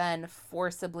 they are then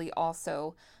forcibly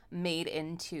also made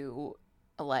into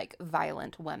like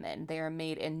violent women. They are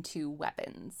made into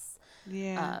weapons.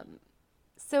 Yeah. Um,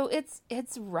 so it's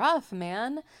rough,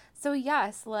 man. So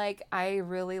yes, like I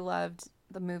really loved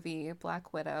the movie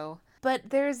Black Widow, but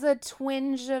there's a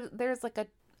twinge of there's like a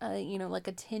you know like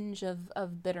a tinge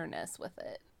of bitterness with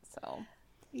it. So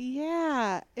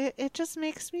Yeah, it just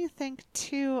makes me think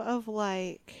too of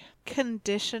like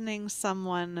conditioning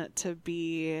someone to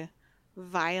be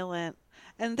violent.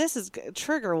 And this is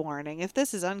trigger warning. If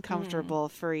this is mm, uncomfortable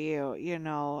for you, you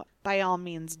know, by all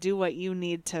means do what you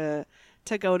need to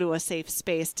go to a safe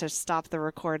space to stop the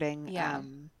recording. yeah,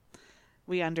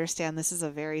 We understand this is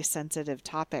a very sensitive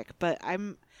topic, but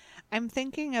I'm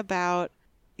thinking about,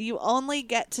 you only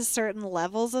get to certain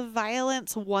levels of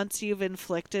violence once you've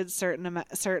inflicted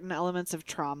certain elements of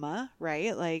trauma,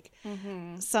 right? Like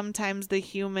mm-hmm, sometimes the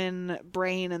human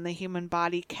brain and the human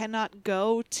body cannot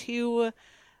go to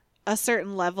a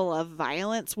certain level of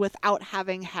violence without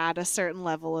having had a certain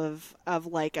level of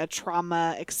like a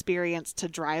trauma experience to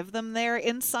drive them there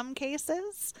in some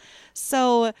cases.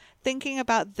 So thinking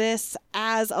about this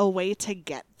as a way to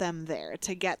get them there,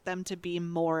 to get them to be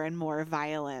more and more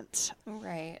violent,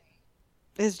 right.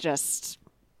 is just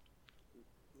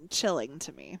chilling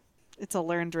to me. It's a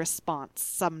learned response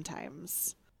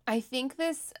sometimes. I think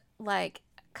this like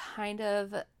kind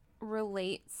of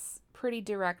relates pretty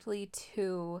directly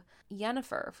to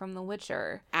Yennefer from The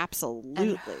Witcher and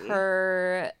Absolutely.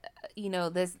 her, you know,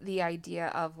 this the idea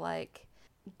of like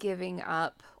giving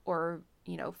up or,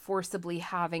 you know, forcibly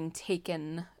having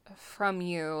taken from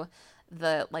you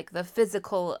the like the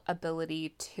physical ability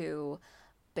to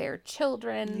bear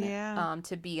children, Yeah.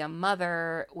 to be a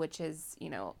mother, which is, you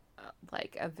know,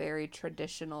 like a very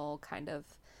traditional kind of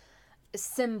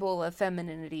symbol of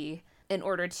femininity in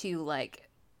order to like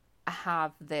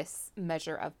have this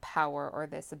measure of power or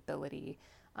this ability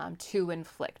to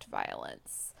inflict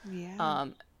violence. Yeah.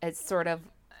 It's sort of,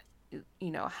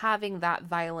 you know, having that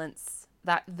violence,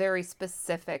 that very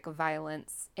specific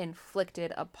violence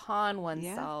inflicted upon Yeah.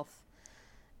 oneself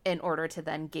in order to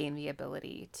then gain the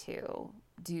ability to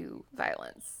do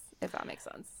violence, if that makes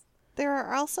sense. There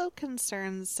are also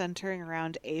concerns centering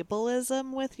around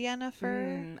ableism with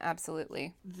Yennefer.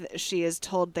 Absolutely. She is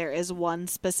told there is one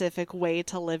specific way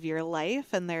to live your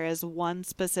life, and there is one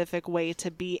specific way to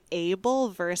be able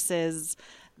versus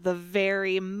the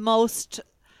very most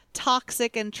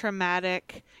toxic and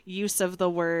traumatic use of the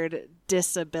word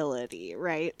disability,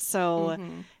 right? So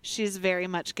she's very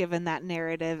much given that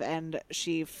narrative, and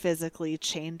she physically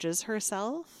changes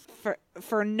herself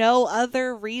for no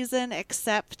other reason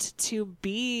except to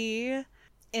be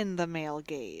in the male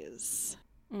gaze.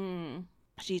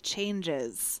 She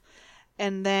changes.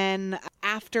 And then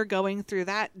after going through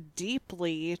that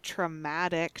deeply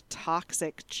traumatic,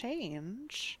 toxic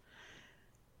change,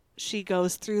 she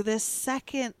goes through this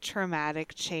second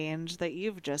traumatic change that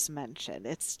you've just mentioned.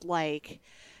 It's like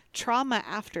trauma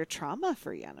after trauma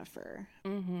for Yennefer.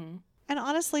 And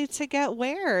honestly, to get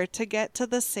where? To get to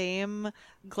the same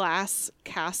glass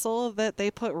castle that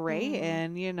they put Rey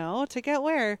in, you know? To get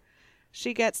where?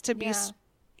 She gets to be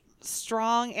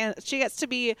strong, and she gets to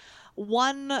be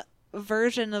one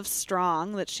version of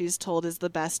strong that she's told is the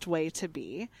best way to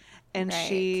be. And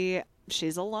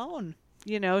she's alone.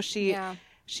 You know, she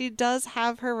does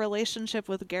have her relationship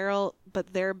with Geralt,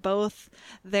 but they're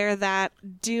that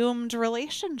doomed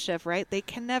relationship, right? They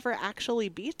can never actually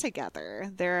be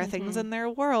together. There are things in their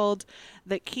world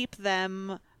that keep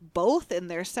them both in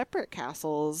their separate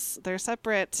castles, their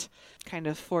separate kind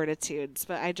of fortitudes.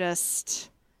 But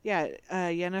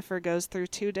Yennefer goes through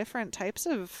two different types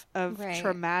of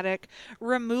traumatic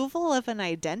removal of an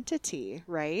identity,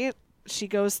 right? She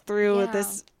goes through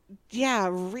this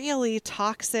really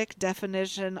toxic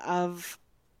definition of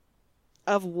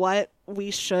what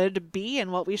we should be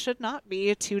and what we should not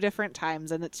be 2 different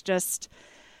times. And it's just,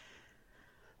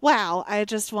 wow, I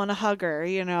just want to hug her,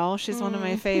 you know? She's one of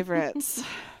my favorites.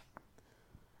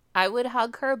 I would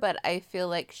hug her, but I feel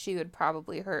like she would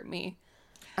probably hurt me.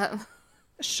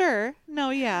 Sure. No,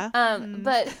 yeah.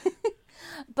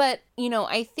 But, you know,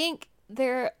 I think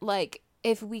there, like,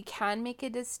 if we can make a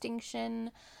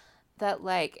distinction that,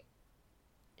 like,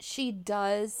 she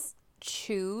does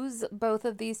choose both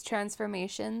of these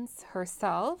transformations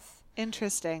herself.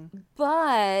 Interesting.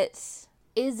 But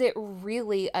is it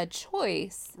really a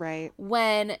choice? Right.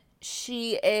 When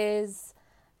she is,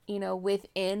 you know,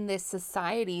 within this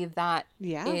society that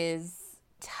is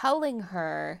telling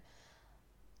her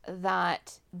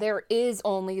that there is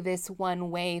only this one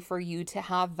way for you to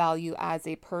have value as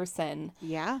a person.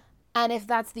 Yeah. And if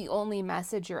that's the only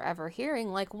message you're ever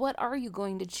hearing, like, what are you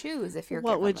going to choose if you're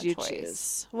given a choice? What would you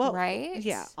choose? Well, right?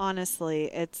 Yeah, honestly,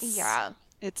 it's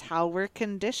how we're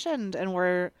conditioned, and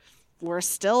we're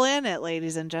still in it,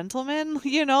 ladies and gentlemen.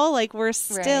 You know, like we're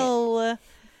still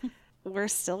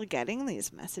getting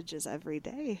these messages every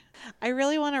day. I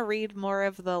really want to read more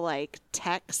of the like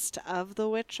text of The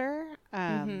Witcher.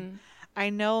 I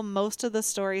know most of the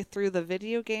story through the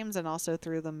video games and also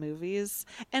through the movies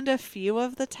and a few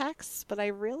of the texts, but I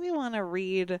really want to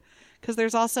read, because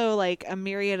there's also like a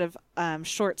myriad of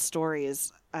short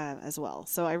stories as well.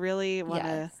 So I really want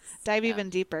to dive even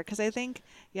deeper, because I think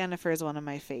Yennefer is one of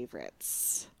my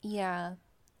favorites. Yeah.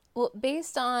 Well,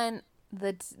 based on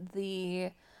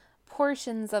the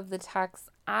portions of the text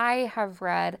I have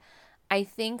read, I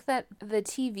think that the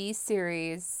TV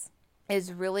series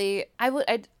is really, I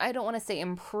don't want to say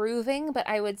improving, but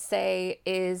I would say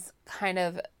is kind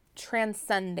of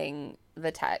transcending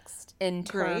the text in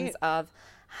terms of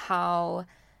how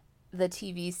the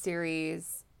TV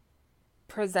series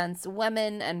presents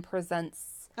women and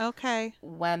presents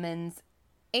women's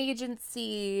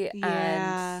agency.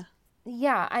 And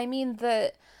I mean,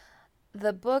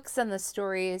 the books and the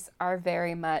stories are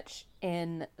very much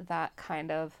in that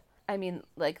kind of, I mean,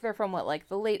 like, they're from like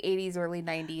the late 80s, early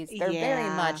 90s. They're very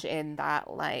much in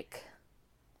that, like,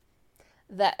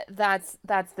 that's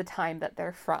the time that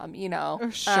they're from, you know?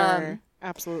 Sure.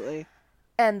 Absolutely.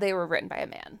 And they were written by a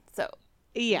man. So,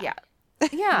 yeah.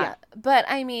 But,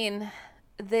 I mean,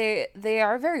 they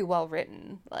are very well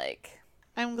written. Like,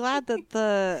 I'm glad that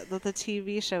the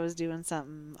TV show is doing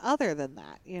something other than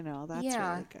that, you know? That's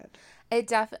really good.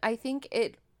 I think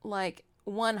it, like,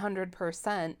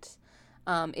 100%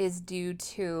 is due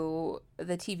to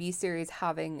the TV series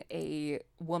having a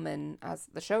woman as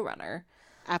the showrunner.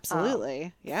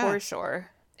 Absolutely. For sure.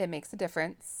 It makes a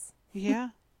difference. Yeah.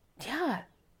 Yeah.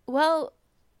 Well,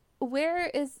 where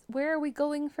are we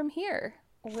going from here?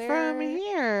 From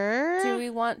here? Do we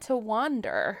want to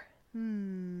wander?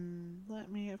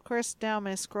 Let me, of course, now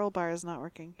my scroll bar is not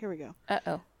working. Here we go.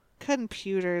 Uh-oh.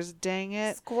 Computers, dang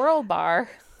it. Scroll bar.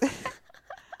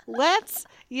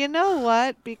 You know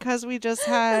what? Because we just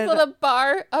had a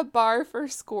bar for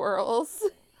squirrels.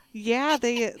 Yeah,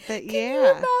 Can you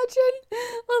yeah. imagine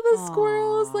all the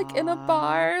squirrels like in a Aww.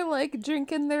 bar, like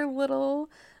drinking their little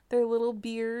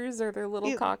beers or their little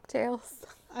It, cocktails?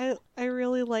 I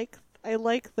really I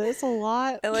like this a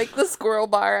lot. I like the squirrel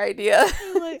bar idea.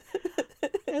 I like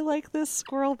I like this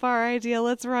squirrel bar idea.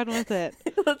 Let's run with it.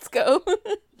 Let's go.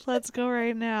 Let's go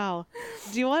right now.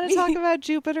 Do you want to talk about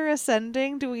Jupiter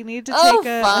ascending? Do we need to Oh,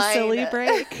 take a silly fine.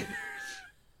 break?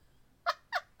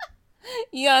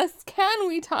 Yes, can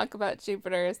we talk about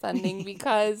Jupiter ascending?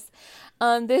 Because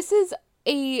this is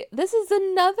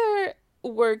another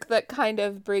work that kind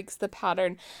of breaks the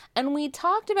pattern. And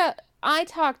I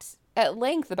talked at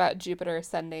length about Jupiter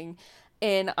ascending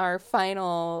in our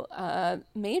final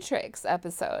Matrix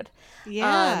episode.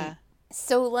 Yeah.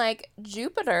 So like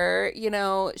Jupiter,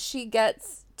 she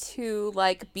gets to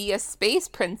like be a space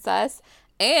princess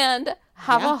and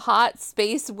have Yeah. a hot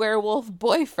space werewolf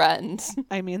boyfriend.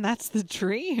 I mean, that's the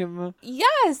dream.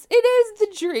 Yes, it is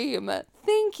the dream.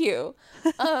 Thank you.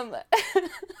 Um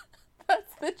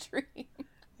that's the dream.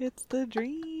 It's the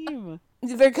dream.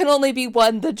 There can only be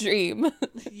one the dream.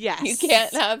 Yes. You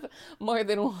can't have more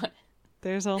than one.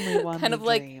 There's only one Kind the of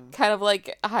like dream.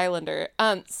 Highlander.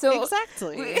 So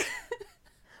Exactly.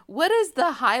 what is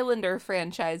the Highlander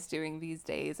franchise doing these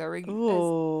days? Are they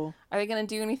Ooh. going to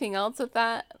do anything else with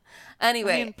that? I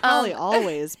Anyway, mean, probably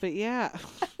always, but yeah.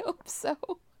 I hope so.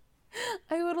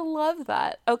 I would love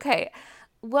that. Okay.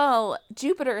 Well,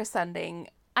 Jupiter ascending.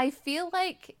 I feel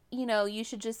like, you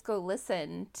should just go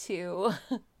listen to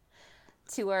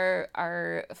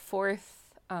our fourth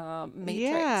Matrix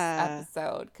Yeah.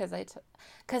 episode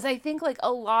because I think like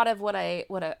a lot of what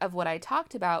I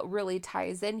talked about really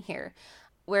ties in here,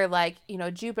 where like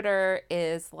Jupiter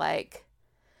is like,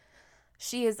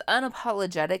 she is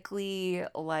unapologetically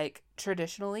like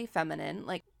traditionally feminine,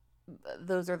 like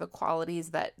those are the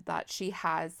qualities that she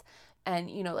has, and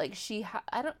like she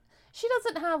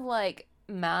doesn't have like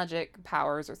magic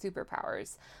powers or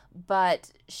superpowers,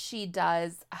 but she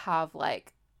does have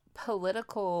like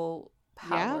political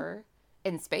power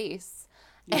in space.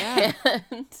 Yeah.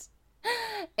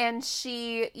 And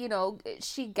she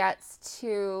she gets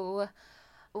to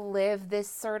live this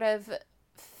sort of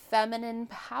feminine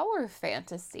power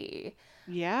fantasy.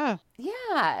 Yeah.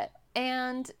 Yeah,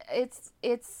 and it's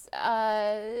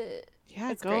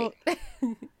Yeah, it's go. great.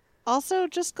 Also,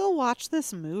 just go watch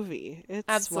this movie. It's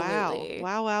Absolutely.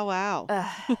 wow. Wow, wow, wow.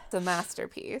 It's a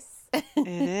masterpiece.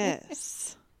 It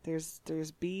is. There's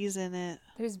bees in it.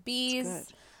 There's It's bees, good.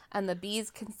 and the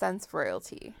bees can sense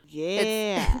royalty.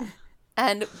 Yeah.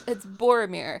 And it's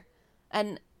Boromir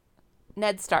and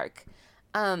Ned Stark.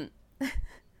 Both.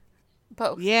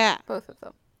 Yeah. Both of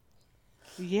them.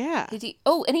 Yeah.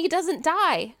 And he doesn't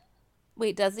die.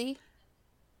 Wait, does he?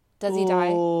 Does he die?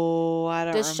 Oh, I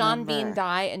don't Does Sean Bean remember.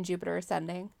 die in Jupiter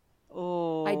Ascending?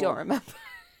 Oh. I don't remember.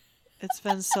 It's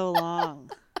been so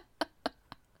long.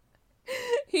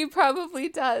 He probably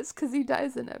does, because he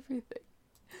dies in everything.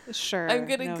 Sure. I'm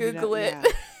going to No, Google it. yeah.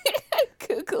 I'm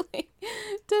Googling.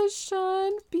 Does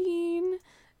Sean Bean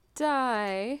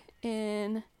die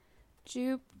in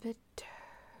Jupiter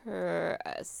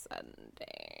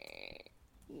Ascending?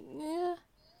 Yeah.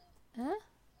 Huh?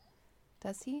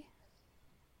 Does he?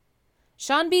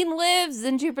 Sean Bean lives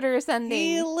in Jupiter Ascending.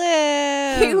 He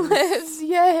lives. He lives.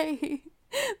 Yay.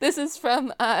 This is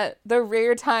from The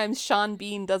Rare Times Sean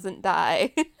Bean Doesn't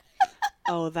Die.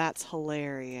 Oh, that's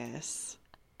hilarious.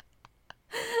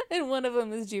 And one of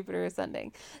them is Jupiter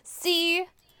Ascending. See?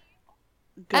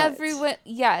 Good.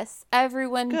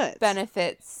 Everyone Good.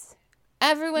 benefits.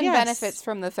 Everyone Yes. benefits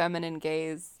from the feminine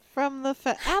gaze. From the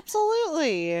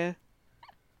absolutely.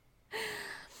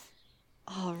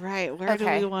 All right, where do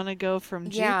Okay. we want to go from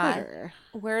Yeah. Jupiter?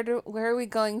 Where are we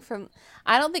going from?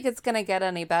 I don't think it's gonna get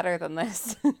any better than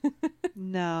this.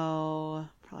 No,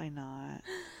 probably not.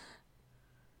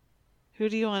 Who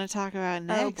do you want to talk about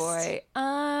next? Oh boy.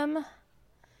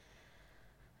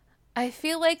 I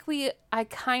feel like I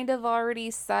kind of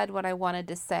already said what I wanted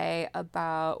to say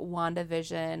about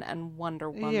WandaVision and Wonder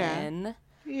Woman.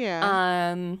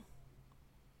 Yeah.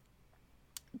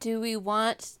 Do we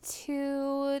want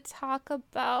to talk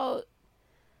about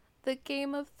the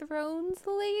Game of Thrones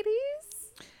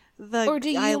ladies? Or do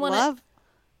you wanna-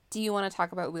 Do you want to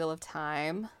talk about Wheel of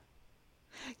Time?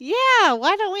 Yeah,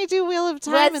 why don't we do Wheel of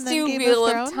Time Let's and then do Game Wheel of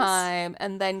of Thrones? Time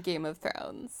and then Game of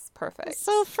Thrones. Perfect.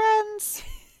 So, friends,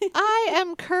 I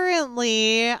am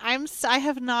currently I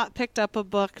have not picked up a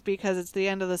book because it's the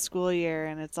end of the school year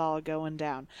and it's all going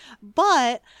down.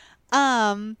 But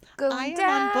I am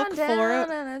on book 4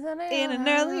 in an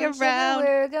earlier round.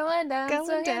 We're going down.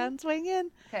 Going down,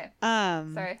 swinging. Okay.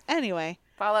 Sorry. Sorry. Anyway,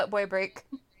 Fall Out Boy break.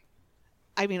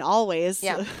 I mean, always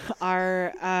Yeah.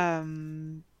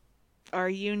 our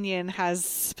union has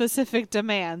specific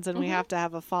demands, and we have to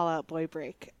have a Fall Out Boy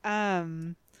break.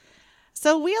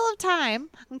 So Wheel of Time,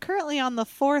 I'm currently on the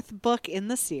 4th book in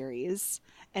the series,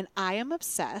 and I am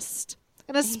obsessed.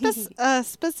 And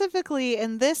specifically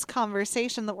in this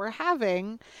conversation that we're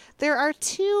having, there are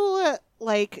two,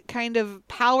 like, kind of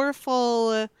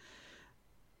powerful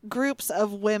groups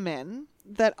of women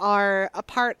that are a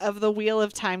part of the Wheel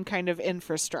of Time kind of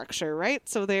infrastructure, right?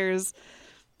 So there's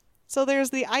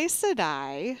the Aes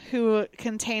Sedai, who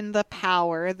contain the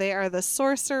power. They are the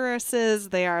sorceresses.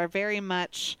 They are very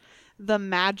much the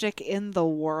magic in the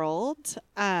world.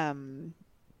 And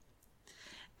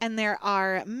there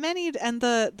are many, and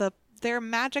their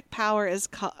magic power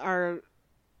are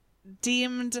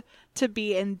deemed to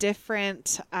be in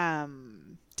different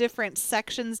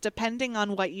sections depending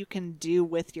on what you can do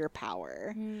with your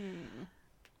power.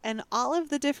 And all of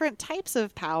the different types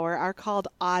of power are called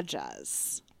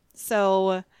Ajas.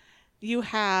 So you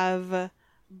have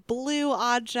blue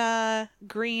Aja,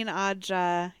 green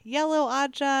Aja, yellow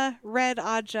Aja, red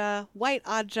Aja, white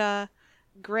Aja,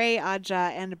 gray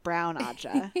Aja, and brown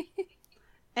Aja.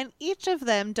 And each of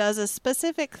them does a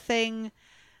specific thing,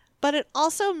 but it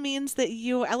also means that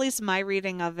at least my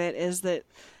reading of it is that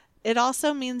it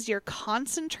also means you're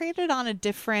concentrated on a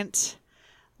different,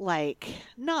 like,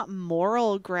 not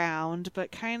moral ground,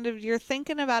 but kind of you're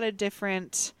thinking about a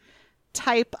different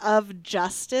type of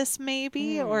justice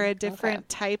maybe, or a different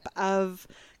type of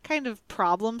kind of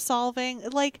problem solving,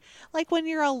 like when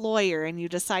you're a lawyer and you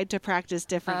decide to practice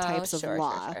different types of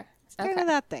law. Sure. It's kind of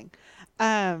that thing,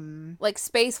 like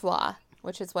space law,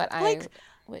 which is what I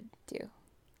would do.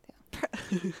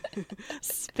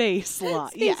 Space law.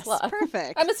 Yes, law.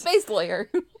 Perfect. I'm a space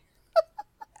lawyer.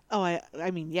 Oh,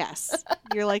 I mean, yes.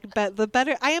 You're like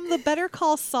I am the Better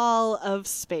Call Saul of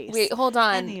space. Wait, hold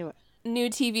on. Anyway. New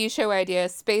TV show idea,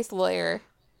 space lawyer.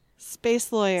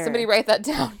 Space lawyer. Somebody write that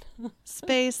down.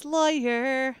 Space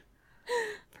lawyer.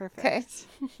 Perfect.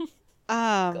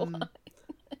 Okay.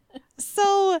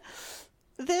 So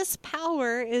this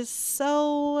power is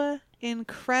so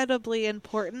incredibly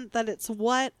important that it's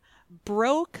what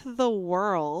broke the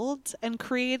world and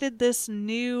created this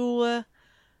new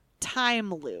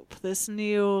time loop, this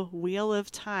new Wheel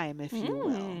of Time, if you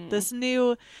will. This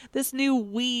new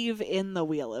weave in the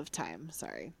Wheel of Time.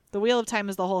 Sorry. The Wheel of Time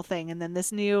is the whole thing, and then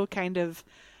this new kind of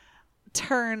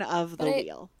turn of the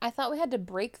wheel. I thought we had to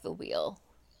break the wheel.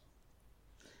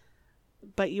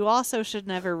 But you also should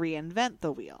never reinvent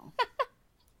the wheel.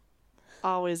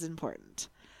 Always important.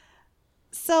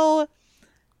 So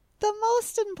the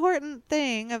most important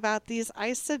thing about these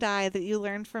Aes Sedai that you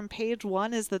learn from page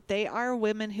 1 is that they are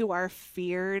women who are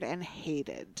feared and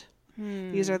hated.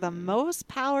 These are the most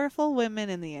powerful women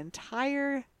in the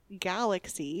entire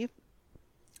galaxy,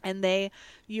 and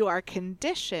you are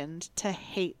conditioned to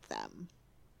hate them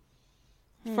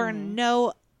for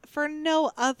no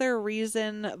other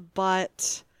reason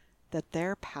but that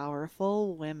they're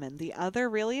powerful women. The other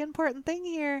really important thing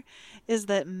here is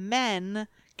that men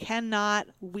cannot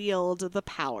wield the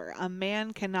power. A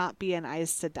man cannot be an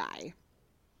Aes Sedai.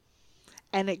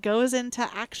 And it goes into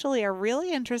actually a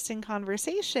really interesting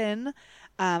conversation.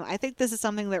 I think this is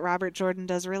something that Robert Jordan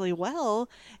does really well,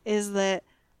 is that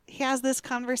he has this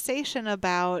conversation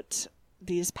about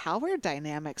these power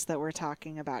dynamics that we're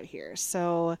talking about here.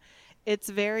 So it's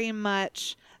very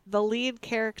much the lead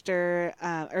character,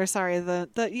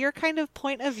 your kind of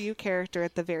point of view character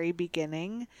at the very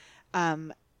beginning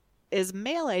is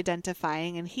male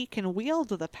identifying, and he can wield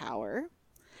the power.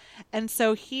 And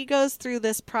so he goes through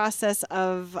this process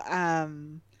of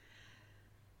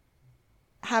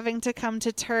having to come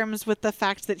to terms with the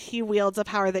fact that he wields a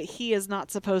power that he is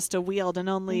not supposed to wield, and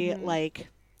only like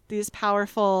these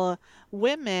powerful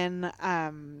women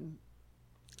are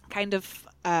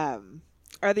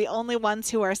the only ones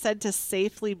who are said to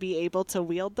safely be able to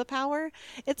wield the power.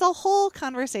 It's a whole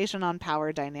conversation on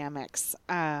power dynamics,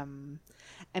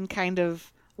 and kind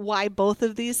of why both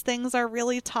of these things are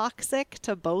really toxic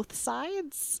to both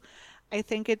sides. I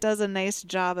think it does a nice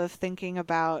job of thinking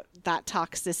about that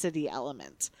toxicity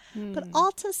element. But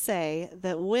all to say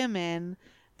that women,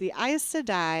 the Aes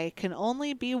Sedai, can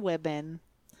only be women,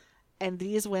 and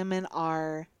these women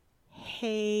are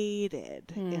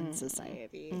hated in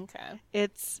society. Okay.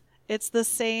 It's the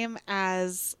same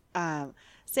as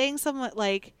saying someone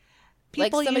like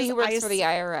people like somebody use who works for the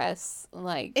IRS,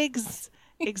 like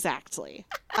exactly.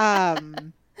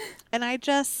 And I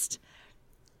just,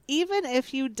 even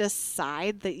if you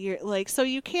decide that you're like, so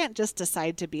you can't just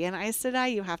decide to be an Aes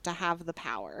Sedai, you have to have the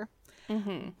power.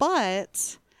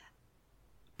 But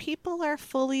people are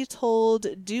fully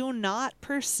told, do not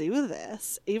pursue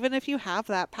this. Even if you have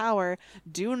that power,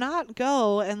 do not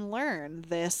go and learn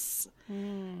this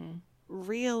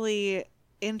really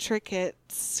intricate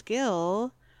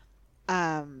skill,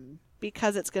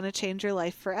 because it's going to change your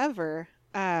life forever,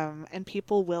 and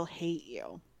people will hate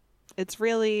you. It's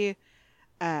really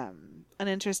an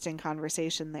interesting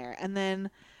conversation there. And then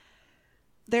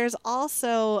there's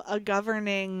also a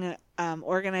governing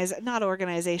not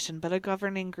organization, but a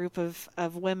governing group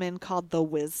of women called the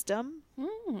Wisdom.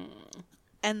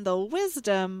 And the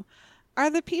Wisdom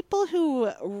are the people who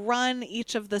run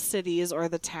each of the cities or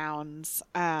the towns,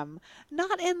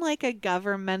 not in like a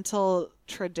governmental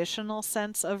traditional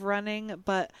sense of running,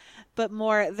 but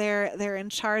more they're in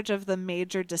charge of the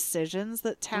major decisions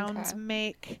that towns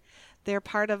make. They're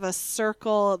part of a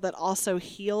circle that also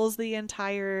heals the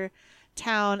entire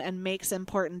town and makes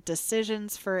important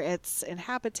decisions for its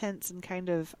inhabitants, and kind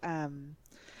of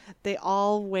they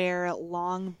all wear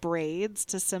long braids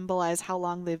to symbolize how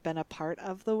long they've been a part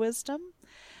of the Wisdom.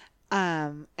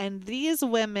 And these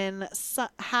women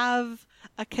have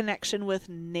a connection with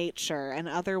nature, an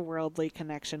otherworldly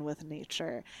connection with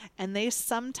nature. And they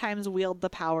sometimes wield the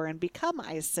power and become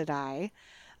Aes Sedai,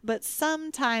 but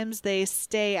sometimes they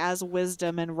stay as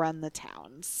Wisdom and run the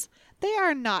towns. They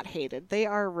are not hated. They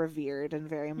are revered and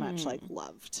very much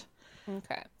loved.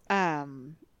 Okay.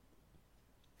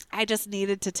 I just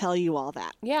needed to tell you all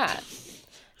that. Yeah.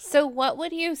 So what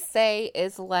would you say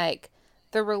is like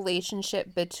the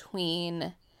relationship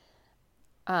between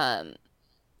like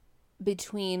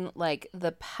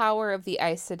the power of the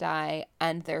Aes Sedai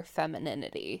and their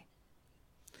femininity?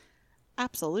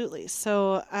 Absolutely.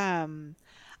 So I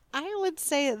would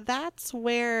say that's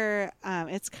where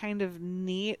it's kind of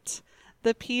neat.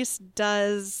 The piece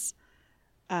does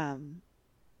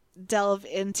delve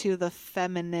into the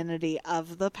femininity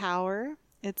of the power.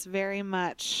 It's very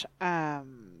much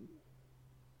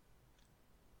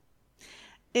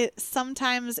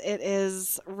sometimes it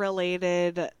is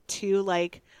related to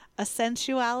like a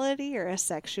sensuality or a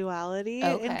sexuality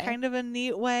in kind of a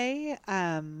neat way.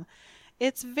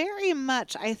 It's very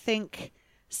much, I think,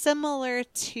 similar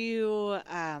to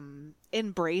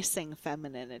embracing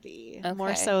femininity,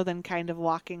 more so than kind of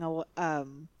walking away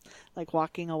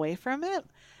from it.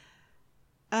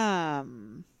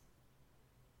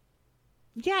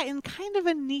 Yeah, in kind of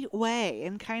a neat way,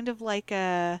 in kind of like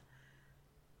a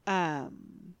an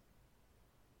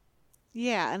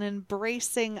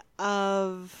embracing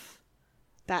of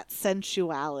that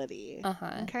sensuality.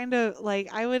 Kind of like,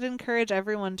 I would encourage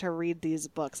everyone to read these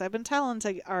books. I've been telling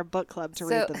our book club to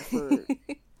read them for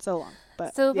so long.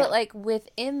 But like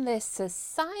within this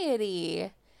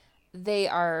society, they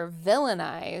are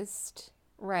villainized,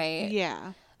 right?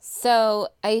 Yeah. So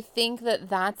I think that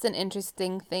that's an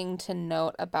interesting thing to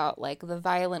note about like the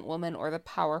violent woman or the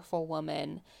powerful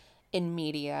woman in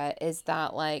media, is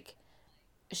that like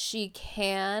she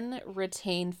can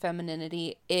retain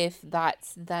femininity if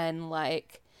that's then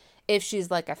like, if she's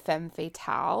like a femme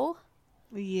fatale.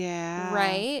 Yeah.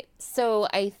 Right? So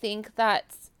I think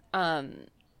that's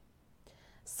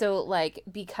so like,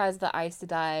 because the Aes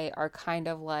Sedai are kind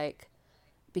of like,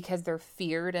 because they're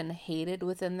feared and hated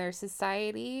within their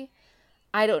society,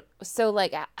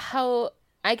 how,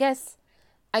 I guess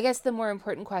the more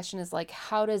important question is like,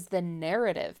 how does the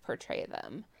narrative portray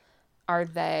them? Are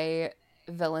they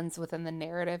villains within the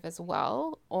narrative as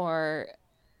well, or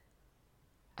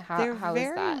how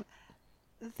is that?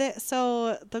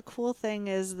 So the cool thing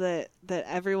is that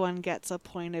everyone gets a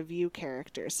point of view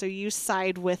character. So you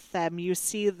side with them. You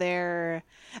see and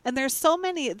there's so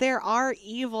many. There are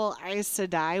evil Aes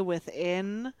Sedai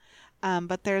within,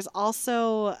 but there's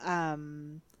also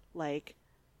like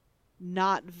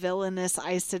not villainous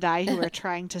Aes Sedai who are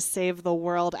trying to save the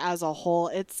world as a whole.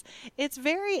 It's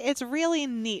really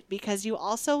neat because you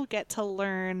also get to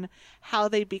learn how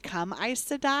they become Aes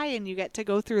Sedai, and you get to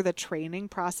go through the training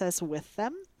process with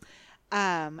them.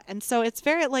 And so it's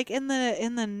very like in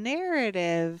the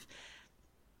narrative,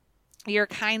 you're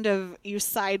kind of, you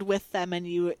side with them, and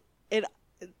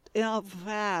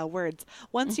words.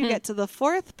 Once you get to the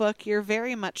fourth book, you're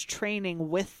very much training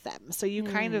with them. So you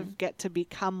kind of get to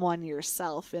become one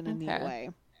yourself in a neat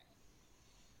way.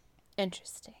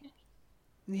 Interesting.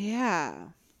 Yeah.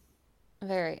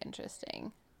 Very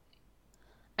interesting.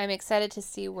 I'm excited to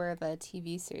see where the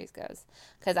TV series goes.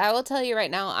 Because I will tell you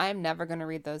right now, I'm never going to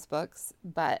read those books.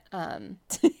 But,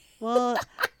 well,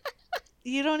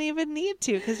 you don't even need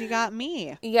to, because you got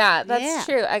me. Yeah, that's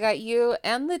true. I got you,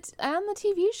 and the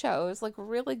TV show is like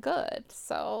really good.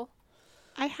 So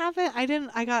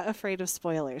I got afraid of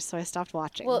spoilers, so I stopped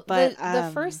watching. Well, But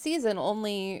the first season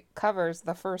only covers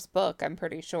the first book, I'm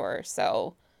pretty sure.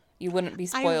 So you wouldn't be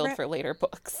I spoiled read for later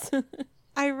books.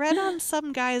 I read on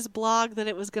some guy's blog that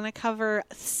it was going to cover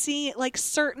like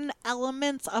certain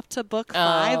elements up to book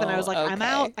 5, and I Oh, was like, I'm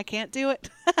out. okay. I can't do it.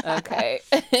 Okay.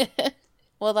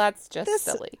 Well, that's just This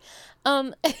silly.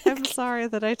 Um, I'm sorry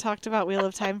that I talked about Wheel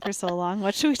of Time for so long.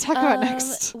 What should we talk about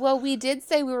next? well, we did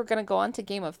say we were going to go on to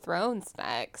Game of Thrones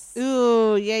next.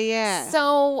 Ooh, yeah.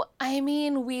 So, I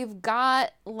mean, we've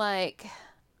got like,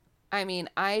 I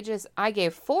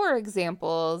gave 4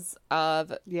 examples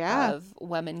of Yeah.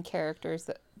 women characters,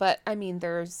 but I mean,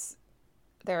 there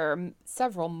are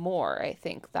several more I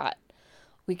think that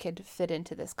we could fit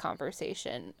into this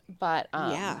conversation. But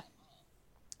Yeah.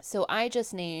 so I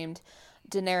just named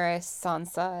Daenerys,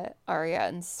 Sansa, Arya,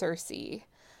 and Cersei.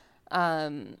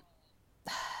 Um,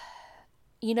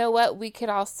 you know what? We could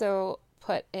also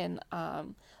put in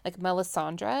like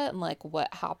Melisandre and like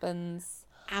what happens,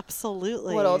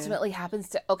 Absolutely. what ultimately happens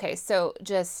to. Okay, so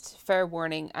just fair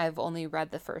warning, I've only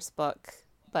read the first book,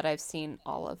 but I've seen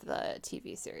all of the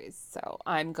TV series, so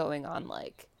I'm going on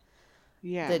like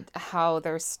Yeah.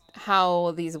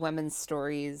 how these women's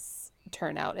stories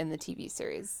turn out in the TV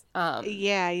series.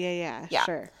 Yeah. Yeah.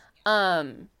 Sure.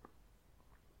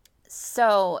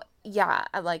 So yeah,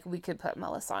 like we could put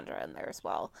Melisandre in there as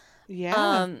well. Yeah.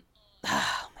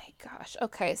 Oh my gosh.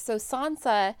 Okay, so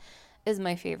Sansa is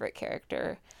my favorite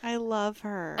character. I love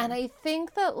her. And I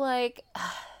think that like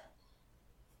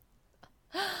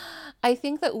I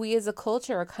think that we as a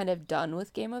culture are kind of done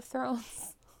with Game of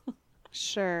Thrones.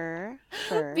 Sure.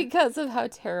 Because of how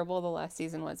terrible the last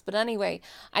season was. But anyway,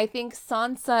 I think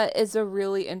Sansa is a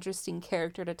really interesting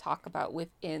character to talk about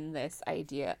within this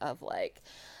idea of like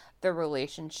the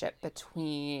relationship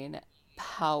between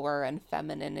power and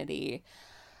femininity.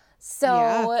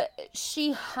 So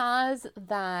she has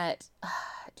that.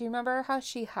 Do you remember how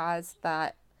she has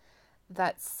that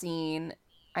scene?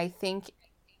 I think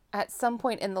at some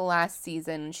point in the last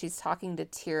season, she's talking to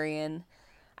Tyrion.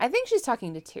 I think she's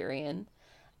talking to Tyrion,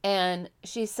 and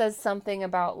she says something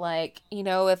about like, you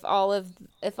know, if all of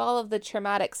the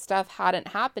traumatic stuff hadn't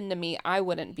happened to me, I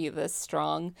wouldn't be this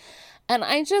strong. And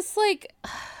I just like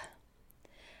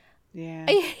Yeah.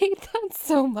 I hate that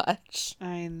so much.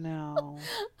 I know.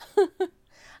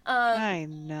 I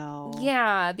know.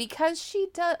 Yeah, because she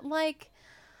does like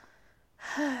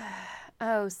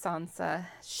oh, Sansa.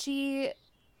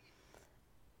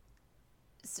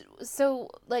 So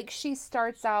like she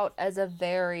starts out as a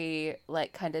very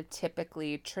like kind of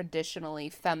typically traditionally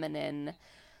feminine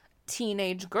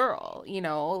teenage girl, you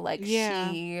know, like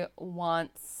she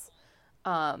wants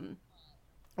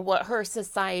what her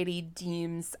society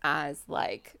deems as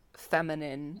like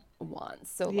feminine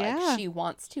wants. So like she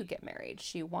wants to get married,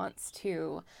 she wants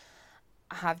to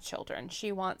have children,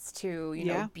 she wants to, you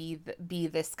know, be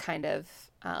this kind of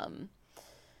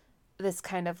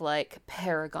like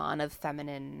paragon of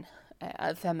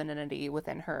femininity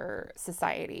within her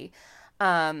society.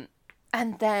 And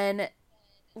then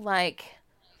like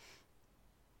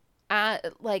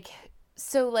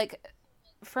so like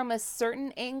from a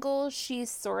certain angle she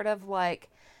sort of like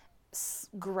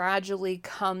gradually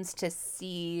comes to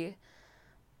see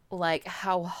like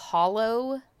how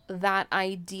hollow that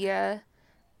idea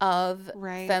of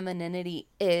femininity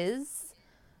is.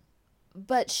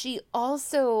 But she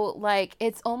also like,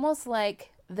 it's almost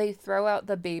like they throw out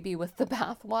the baby with the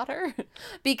bathwater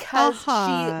because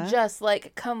she just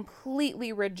like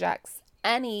completely rejects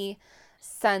any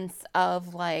sense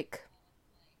of like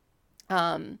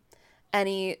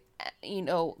any, you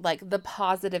know, like the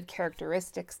positive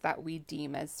characteristics that we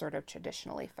deem as sort of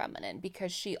traditionally feminine,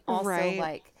 because she also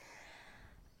like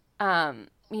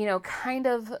you know, kind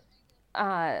of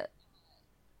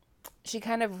she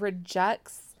kind of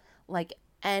rejects like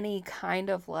any kind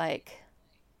of like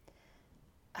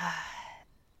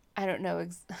I don't know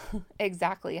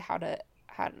exactly how to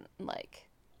like,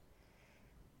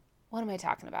 what am I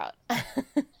talking about?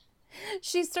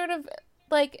 She sort of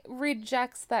like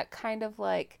rejects that kind of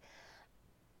like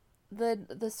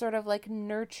the sort of like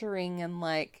nurturing and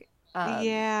like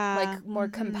like more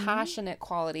compassionate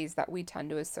qualities that we tend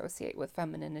to associate with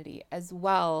femininity, as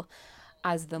well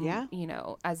as the you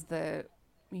know, as the,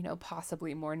 you know,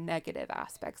 possibly more negative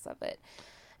aspects of it.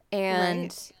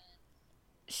 And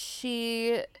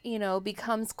she, you know,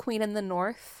 becomes queen in the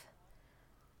North,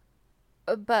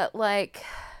 but like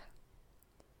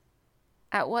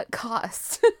at what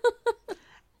cost?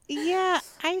 Yeah,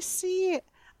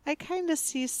 I kind of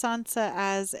see Sansa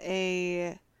as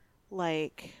a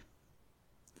like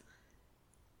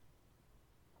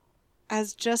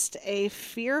as just a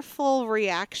fearful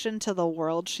reaction to the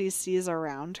world she sees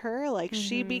around her. Like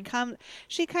she kind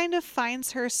of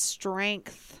finds her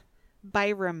strength by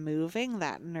removing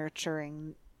that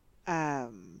nurturing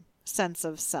sense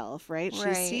of self, right? She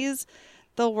Right. sees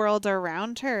the world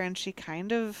around her and she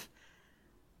kind of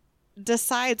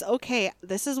decides, okay,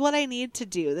 this is what I need to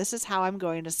do. This is how I'm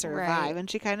going to survive. Right. And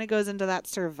she kind of goes into that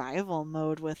survival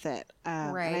mode with it.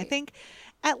 And I Right. think,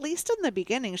 at least in the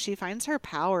beginning, she finds her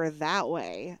power that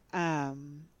way,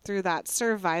 through that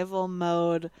survival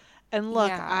mode. And look,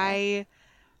 Yeah. I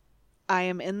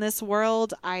am in this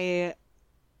world. I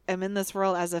am in this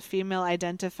world as a female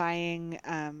identifying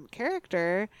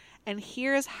character. And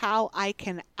here's how I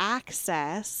can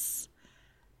access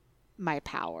my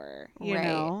power, you Right.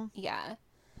 know? Yeah.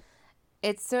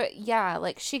 It's so, yeah,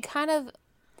 like she kind of,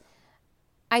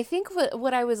 I think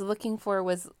what I was looking for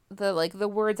was the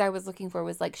words I was looking for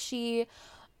was like she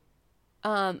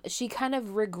kind of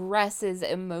regresses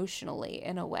emotionally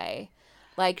in a way.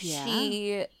 Like Yeah.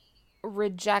 she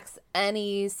rejects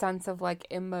any sense of like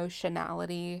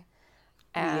emotionality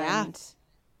Yeah.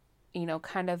 and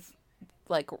kind of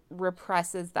like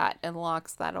represses that and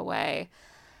locks that away.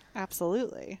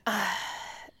 Absolutely.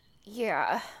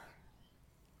 Yeah.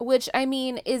 Which I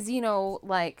mean is,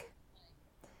 like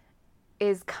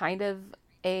is kind of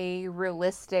a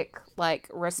realistic like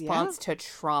response to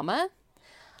trauma.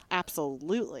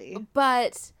 Absolutely.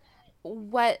 But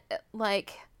what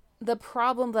like the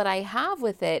problem that I have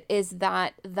with it is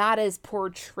that is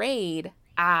portrayed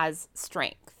as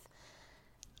strength.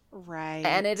 Right.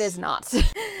 And it is not.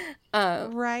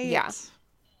 Right. Yeah.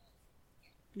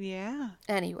 Yeah.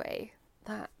 Anyway,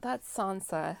 that's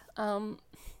Sansa.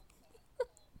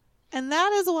 And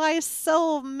that is why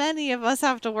so many of us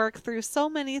have to work through so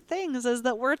many things, is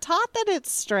that we're taught that it's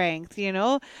strength, you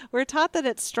know? We're taught that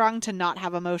it's strong to not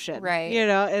have emotion. Right. You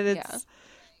know, and Yeah. it's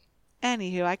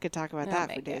Anywho, I could talk about Oh that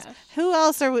my for days. gosh. Who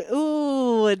else are we?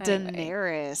 Ooh, Anyway.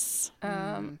 Daenerys.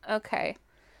 Okay.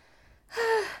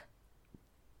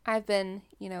 I've been,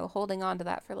 holding on to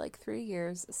that for like 3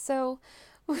 years. So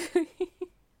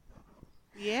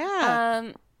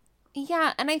Yeah.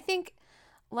 yeah, and I think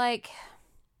like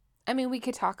I mean, we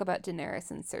could talk about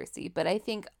Daenerys and Cersei, but I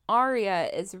think Arya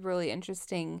is really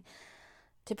interesting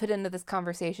to put into this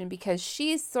conversation because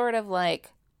she's sort of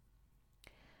like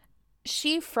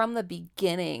she from the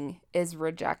beginning is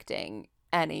rejecting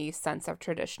any sense of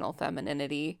traditional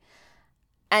femininity.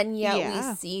 And yet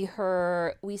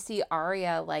we see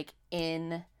Arya like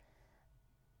in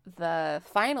the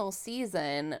final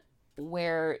season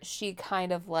where she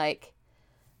kind of like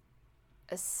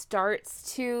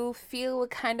starts to feel a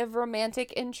kind of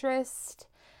romantic interest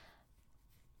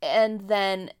and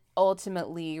then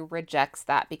ultimately rejects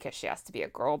that because she has to be a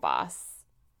girl boss.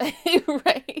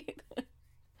 Right?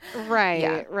 Right.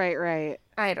 Yeah. Right.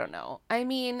 I don't know. I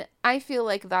mean, I feel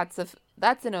like that's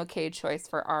an okay choice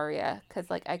for Arya because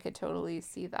like I could totally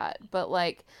see that, but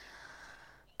like,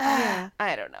 Yeah.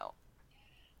 I don't know.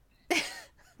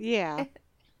 Yeah.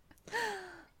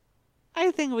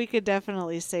 I think we could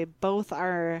definitely say both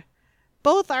are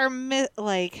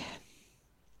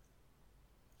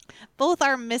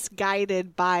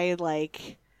misguided by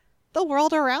like the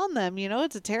world around them, you know?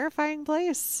 It's a terrifying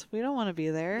place. We don't want to be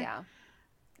there. Yeah.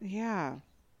 Yeah.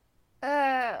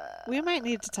 We might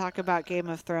need to talk about Game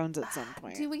of Thrones at some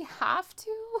point. Do we have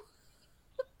to?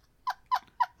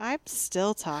 I'm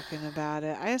still talking about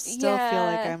it. I still feel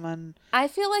like I'm on. I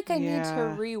feel like I need to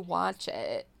Yeah. rewatch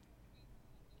it.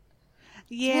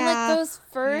 Yeah. I mean, like those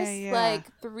first Yeah.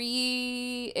 like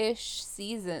 3-ish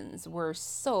seasons were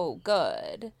so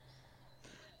good.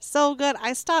 So good.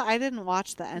 I didn't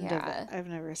watch the end of Yeah. it. I've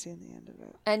never seen the end of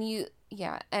it. And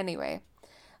anyway.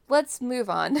 Let's move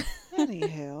on.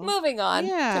 Anywho. Moving on,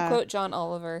 Yeah. to quote John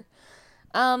Oliver.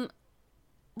 Well,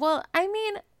 I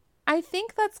mean, I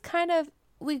think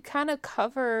we kind of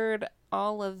covered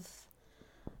all of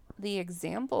the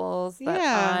examples that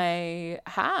Yeah. I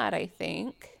had, I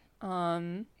think.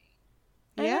 I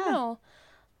Yeah. don't know.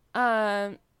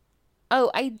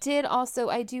 Oh, I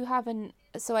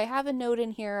have a note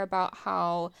in here about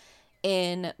how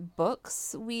in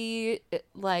books we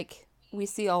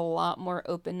see a lot more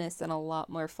openness and a lot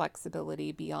more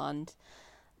flexibility beyond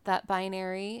that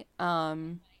binary.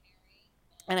 And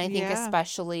I think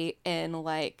especially in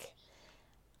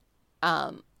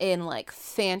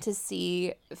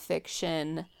fantasy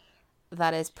fiction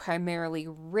that is primarily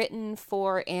written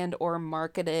for and or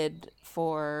marketed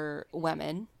for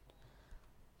women.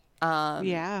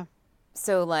 Yeah.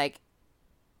 So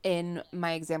in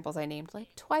my examples I named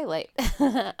like Twilight.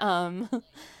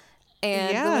 and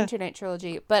the Yeah. Winter Night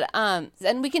trilogy. But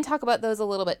and we can talk about those a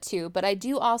little bit too. But I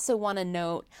do also want to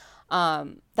note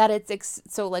that it's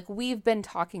so like we've been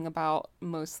talking about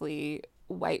mostly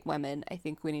white women. I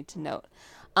think we need to note.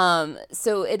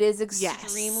 So it is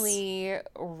extremely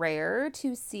rare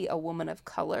to see a woman of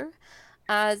color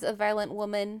as a violent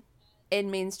woman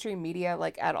in mainstream media,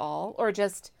 like at all, or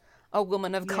just a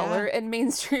woman of color in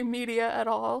mainstream media at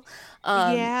all.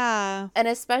 Yeah. And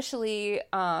especially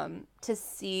to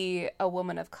see a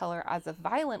woman of color as a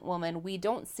violent woman, we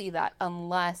don't see that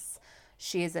unless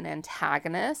she is an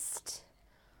antagonist,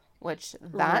 which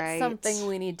that's something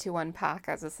we need to unpack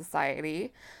as a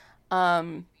society.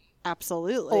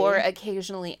 Absolutely. Or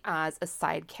occasionally as a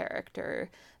side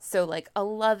character. So like a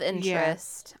love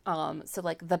interest. So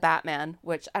like the Batman,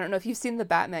 which I don't know if you've seen the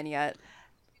Batman yet.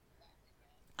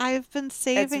 I've been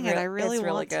saving it. I really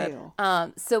want good.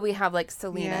 to. So we have like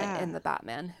Selena in the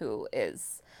Batman, who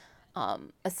is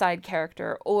a side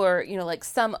character, or you know, like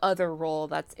some other role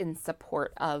that's in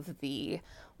support of the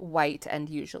white and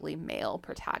usually male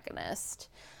protagonist.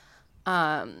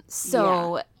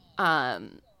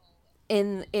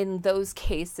 In those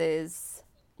cases,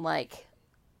 like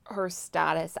her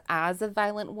status as a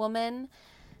violent woman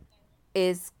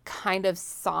is kind of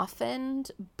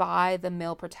softened by the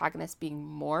male protagonist being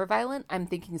more violent. I'm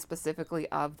thinking specifically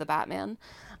of the Batman.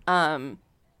 And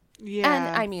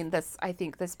I mean, I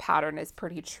think this pattern is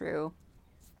pretty true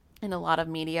in a lot of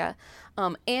media.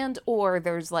 And or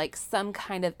there's like some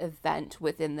kind of event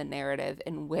within the narrative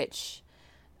in which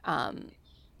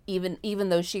even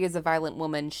though she is a violent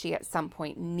woman, she at some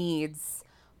point needs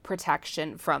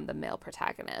protection from the male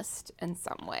protagonist in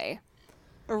some way.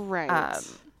 Right.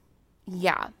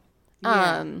 Yeah.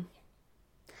 And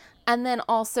then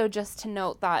also just to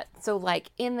note that, so like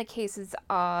in the cases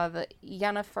of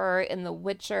Yennefer in The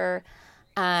Witcher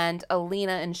and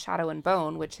Alina in Shadow and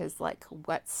Bone, which is like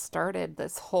what started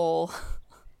this whole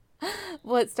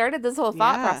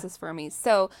thought process for me.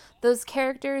 So those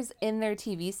characters in their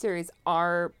TV series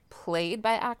are played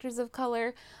by actors of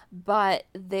color, but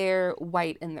they're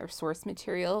white in their source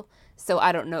material. So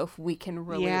I don't know if we can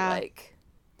really like,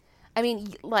 I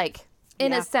mean, like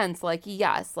in a sense, like,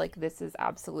 yes, like this is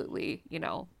absolutely, you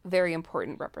know, very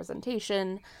important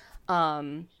representation.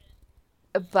 But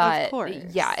of course.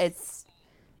 Yeah, it's,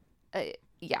 I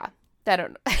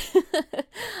don't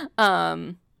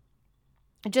know.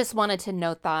 I just wanted to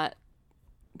note that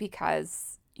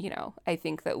because, you know, I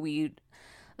think that we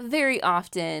very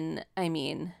often, I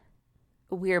mean,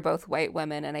 we're both white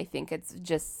women, and I think it's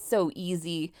just so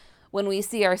easy when we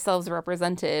see ourselves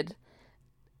represented,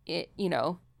 you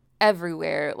know,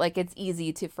 everywhere. Like, it's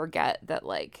easy to forget that,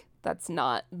 like, that's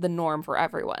not the norm for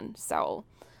everyone. So,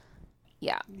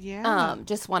 yeah.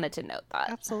 Just wanted to note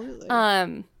that. Absolutely.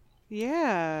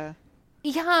 Yeah,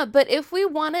 but if we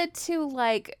wanted to,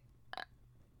 like,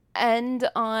 end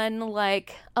on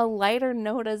like a lighter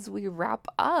note as we wrap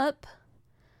up,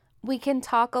 we can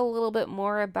talk a little bit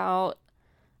more about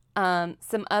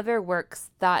some other works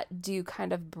that do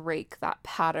kind of break that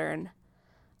pattern.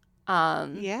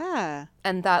 And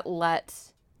that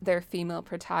let their female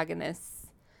protagonists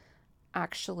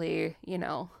actually, you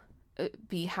know,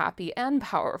 be happy and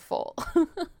powerful.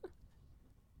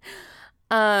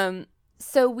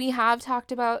 So we have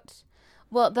talked about,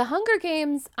 well, the Hunger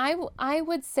Games, I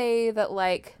would say that,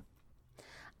 like,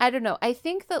 I don't know. I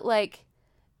think that, like,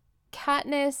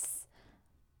 Katniss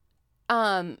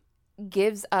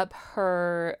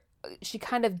she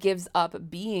kind of gives up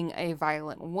being a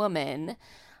violent woman.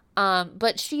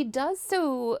 But she does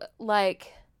so,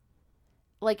 like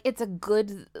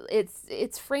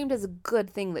it's framed as a good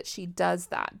thing that she does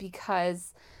that,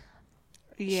 because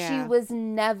she was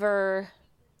never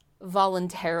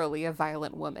voluntarily a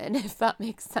violent woman, if that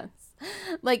makes sense.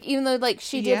 Like, even though, like,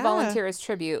 she did volunteer as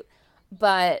tribute,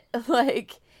 but,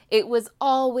 like, it was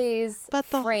always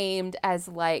framed as,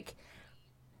 like,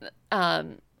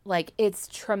 it's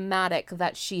traumatic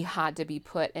that she had to be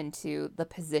put into the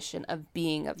position of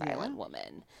being a violent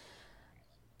woman.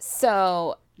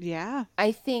 So,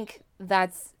 I think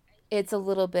it's a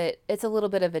little bit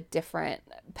of a different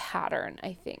pattern,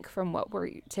 I think, from what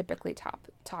we're typically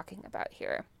talking about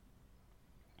here.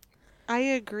 I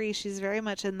agree. She's very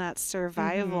much in that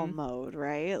survival mode,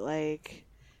 right? Like,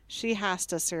 she has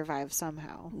to survive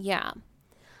somehow. Yeah.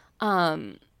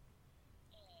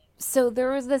 So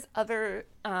there was this other,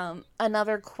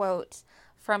 another quote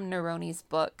from Neroni's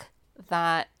book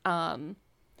that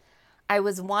I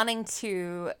was wanting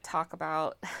to talk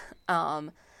about,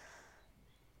 and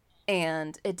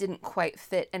it didn't quite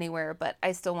fit anywhere, but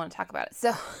I still want to talk about it.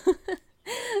 So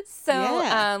So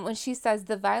Yeah. when she says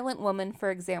the violent woman,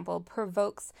 for example,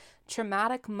 provokes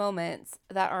traumatic moments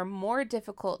that are more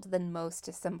difficult than most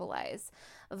to symbolize.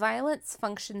 Violence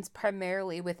functions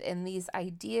primarily within these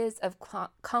ideas of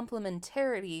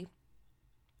complementarity.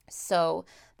 So,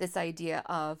 this idea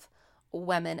of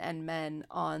women and men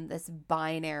on this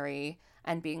binary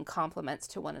and being complements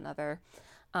to one another.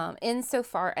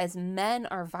 Insofar as men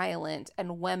are violent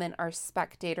and women are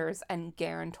spectators and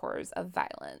guarantors of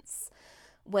violence.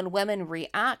 When women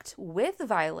react with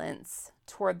violence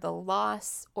toward the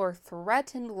loss or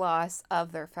threatened loss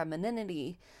of their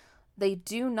femininity, they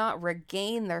do not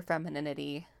regain their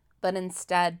femininity, but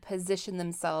instead position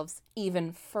themselves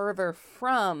even further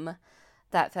from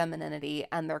that femininity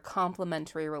and their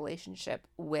complementary relationship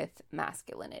with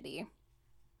masculinity.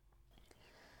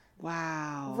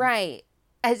 Wow. Right.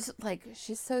 I just, like,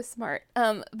 she's so smart.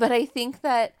 But I think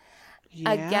that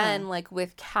Yeah. again, like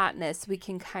with Katniss, we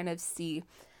can kind of see,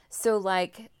 so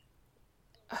like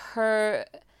her,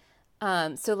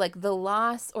 so like the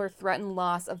loss or threatened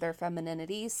loss of their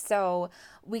femininity. So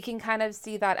we can kind of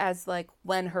see that as like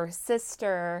when her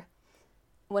sister's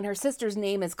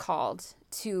name is called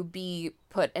to be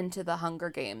put into the Hunger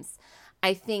Games,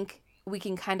 I think we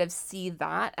can kind of see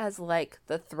that as like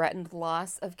the threatened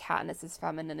loss of Katniss's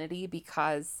femininity,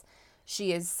 because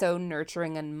she is so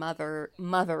nurturing and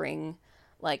mothering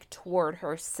like toward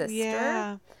her sister.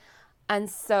 Yeah. And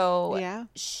so Yeah.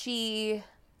 she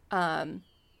um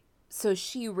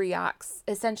she reacts,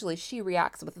 essentially she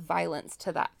reacts with violence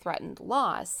to that threatened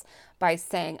loss by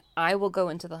saying, I will go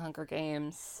into the Hunger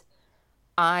Games,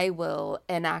 I will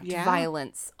enact Yeah.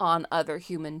 violence on other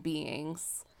human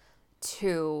beings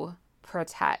to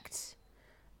protect,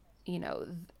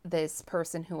 this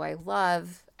person who I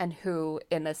love and who,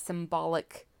 in a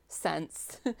symbolic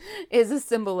sense, is a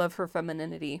symbol of her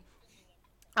femininity.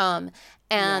 Um,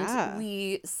 and Yeah.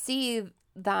 we see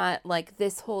that, like,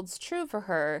 this holds true for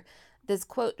her. This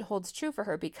quote holds true for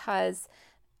her because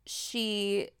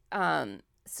she,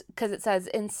 because it says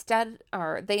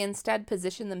they instead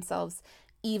position themselves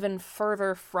even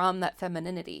further from that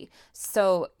femininity.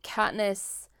 So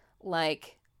Katniss,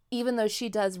 like, even though she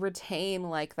does retain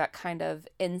like that kind of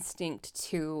instinct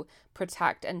to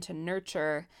protect and to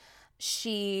nurture,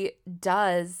 she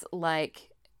does like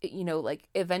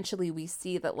eventually we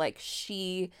see that like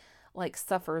she like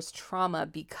suffers trauma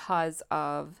because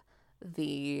of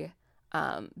the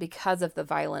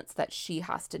violence that she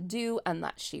has to do and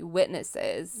that she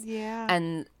witnesses, Yeah.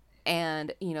 and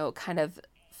kind of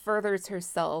furthers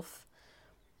herself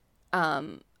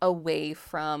away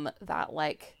from that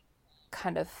like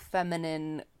kind of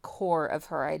feminine core of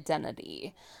her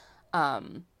identity,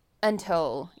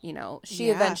 until she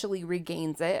Yeah. eventually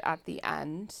regains it at the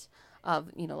end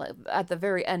of, like at the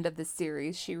very end of the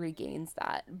series she regains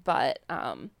that. But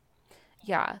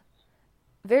yeah,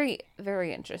 very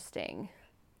very interesting.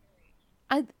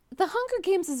 The Hunger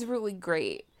Games is really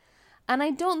great, and I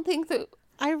don't I think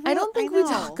we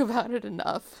talk know. about it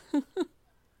enough.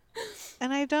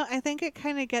 And I think it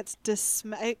kind of gets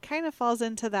it kind of falls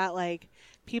into that like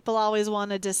people always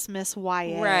want to dismiss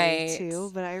YA Right.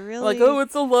 too, but Like, oh,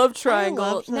 it's a love I triangle.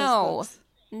 loved those No. books.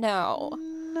 No.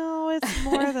 No, it's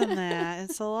more than that.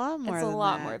 It's a lot It's more a than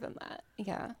lot more that. than that.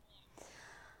 Yeah.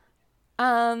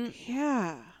 Um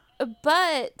Yeah.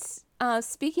 but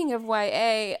speaking of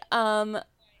YA,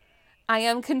 I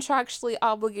am contractually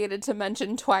obligated to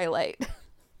mention Twilight.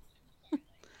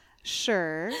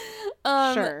 Sure.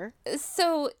 um Sure.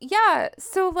 so yeah,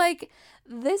 so like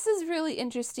this is really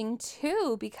interesting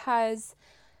too, because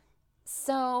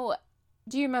so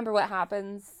do you remember what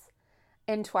happens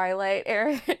in Twilight,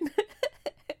 Erin?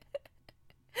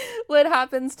 What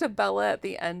happens to Bella at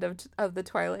the end of the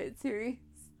Twilight series?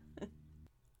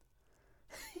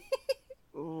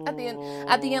 At the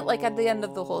end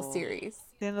of the whole Oh. series.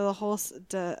 The end of the whole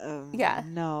Yeah.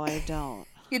 no, I don't.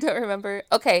 You don't remember?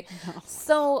 Okay. No.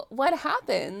 So what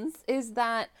happens is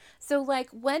that, so like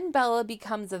when Bella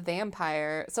becomes a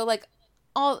vampire, so like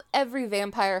every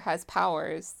vampire has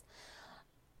powers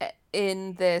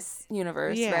in this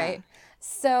universe, Yeah. right?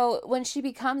 So when she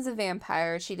becomes a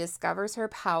vampire, she discovers her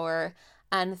power,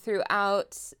 and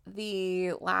throughout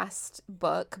the last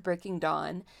book, Breaking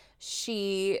Dawn,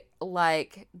 she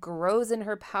like grows in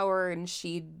her power and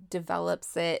she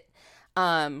develops it.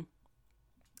 And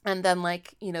then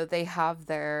like, they have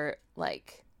their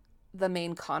like the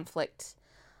main conflict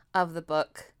of the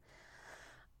book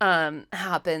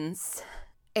happens.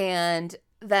 And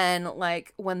then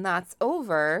like when that's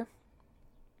over,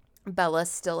 Bella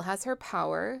still has her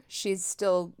power. She's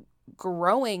still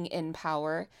growing in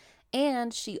power.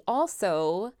 And she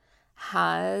also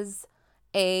has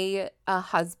a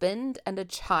husband and a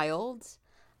child.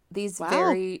 These Wow.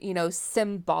 very,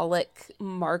 symbolic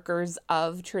markers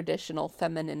of traditional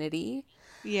femininity.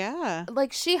 Yeah.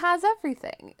 Like, she has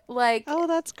everything. Like, Oh,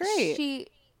 that's great.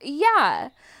 yeah.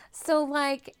 So,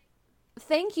 like,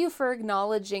 thank you for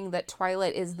acknowledging that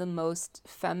Twilight is the most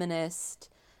feminist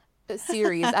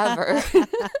series ever.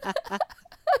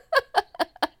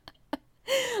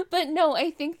 But no, I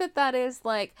think that is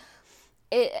like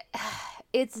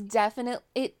it's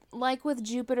definitely like with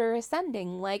Jupiter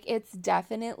ascending, like it's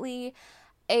definitely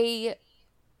a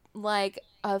like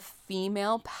a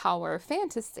female power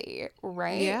fantasy,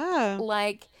 right? Yeah.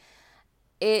 Like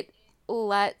it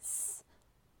lets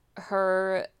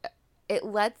her it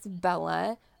lets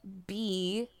Bella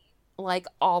be like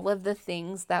all of the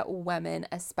things that women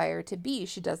aspire to be.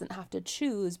 She doesn't have to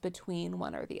choose between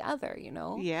one or the other,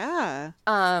 Yeah.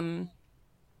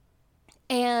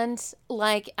 And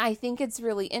like I think it's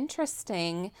really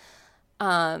interesting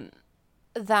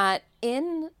that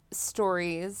in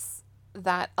stories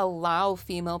that allow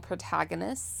female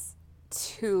protagonists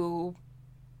to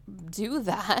do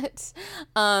that,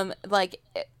 like,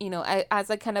 as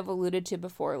I kind of alluded to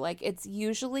before, like it's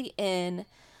usually in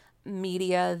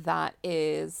media that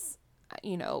is,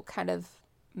 kind of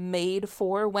made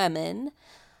for women.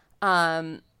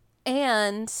 And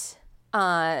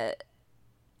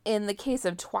in the case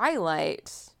of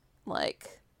Twilight,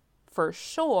 like, for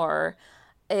sure,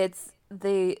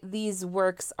 these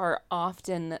works are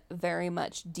often very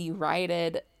much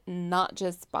derided, not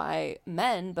just by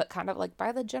men, but kind of like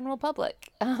by the general public.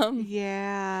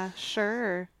 Yeah,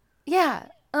 sure. Yeah.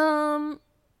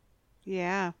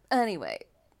 Yeah. Anyway,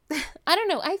 I don't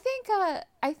know. I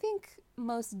think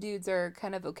most dudes are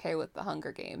kind of okay with the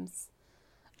Hunger Games,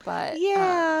 but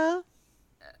Yeah.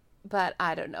 but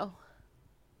I don't know.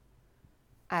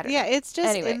 I don't Yeah, know. it's just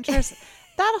Anyway. interesting.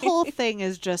 That whole thing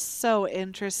is just so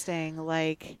interesting.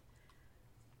 Like,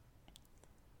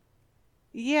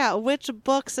 yeah, which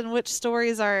books and which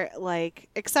stories are like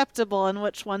acceptable and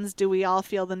which ones do we all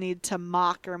feel the need to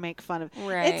mock or make fun of? It's a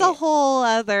Right. whole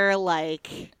other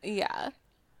like Yeah.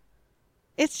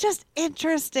 it's just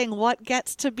interesting what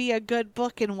gets to be a good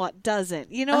book and what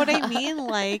doesn't. You know what I mean?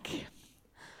 Like,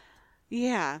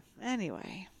 yeah,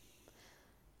 anyway.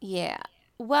 Yeah.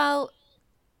 Well,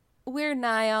 we're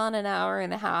nigh on an hour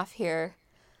and a half here.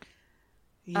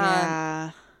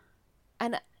 Yeah.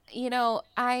 And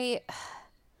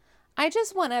I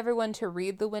just want everyone to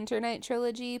read the Winter Night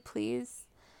trilogy, please.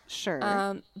 Sure.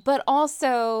 But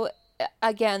also,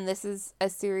 again, this is a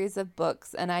series of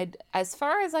books, and as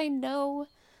far as I know,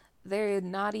 they're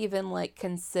not even like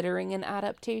considering an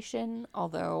adaptation,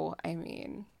 although I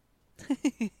mean,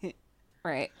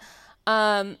 right.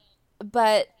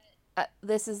 But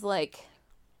this is like,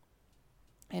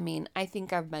 I mean, I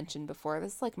think I've mentioned before,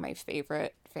 this is like my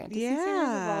favorite fantasy series of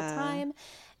all Yeah. time.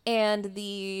 And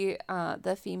the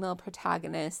female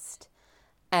protagonist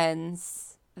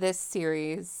ends this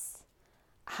series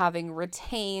having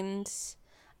retained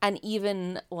and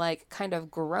even like kind of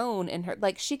grown in her,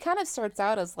 like she kind of starts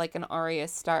out as like an Arya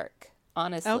Stark,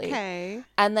 honestly. Okay.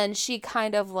 And then she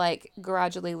kind of like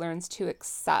gradually learns to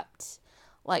accept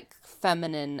like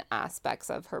feminine aspects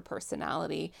of her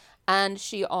personality. And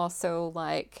she also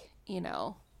like,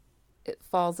 it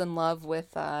falls in love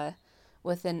with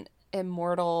an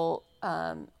immortal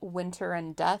winter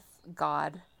and death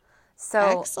god.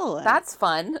 So Excellent. that's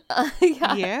fun.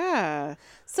 Yeah. Yeah.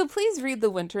 So please read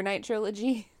the Winter Night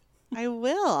trilogy. I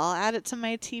will. I'll add it to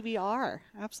my TBR.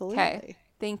 Absolutely. Okay.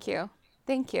 Thank you.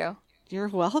 Thank you. You're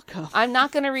welcome. I'm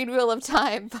not going to read Wheel of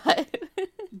Time, but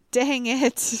Dang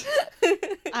it.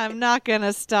 I'm not going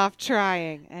to stop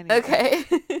trying. Anyway. okay.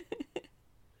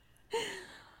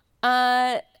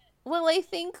 Well, I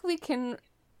think we can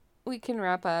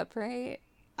wrap up, right?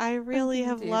 I really can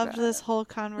have do loved that. this whole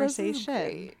This is conversation.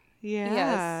 great. Yeah.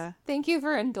 Yes. Thank you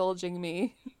for indulging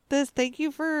me. Thank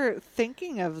you for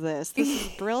thinking of this. This is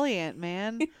brilliant,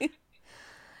 man.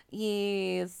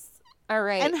 Yes. All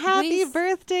right. And happy Please-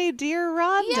 birthday, dear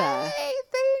Rhonda. Yay!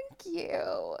 Thank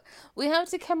you. We have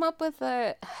to come up with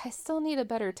I still need a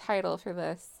better title for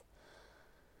this.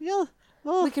 We'll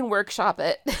We can workshop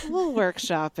it. we'll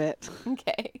workshop it.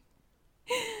 Okay.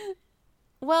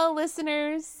 Well,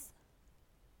 listeners,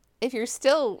 if you're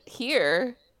still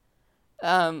here,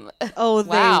 Oh,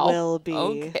 Wow. they will be.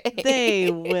 Okay.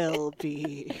 They will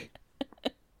be.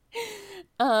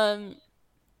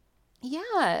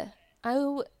 yeah,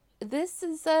 this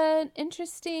is an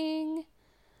interesting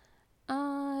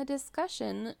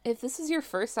discussion. If this is your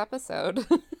first episode,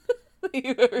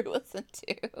 you've ever listened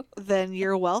to. Then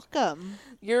you're welcome.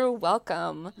 You're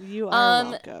welcome. You are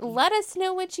welcome. Let us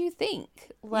know what you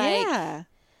think. Like, yeah.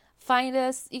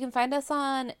 you can find us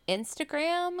on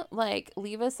Instagram, like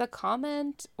leave us a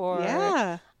comment, or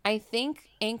Yeah. I think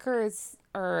Anchor's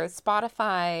or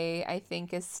Spotify, I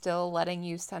think, is still letting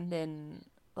you send in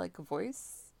like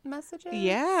voice messages.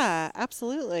 Yeah,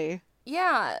 absolutely.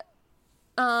 Yeah.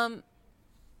 Yeah,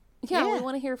 we Yeah.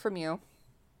 want to hear from you.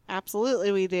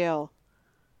 Absolutely we do.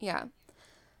 Yeah.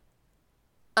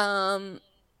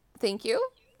 Thank you.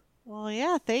 Well,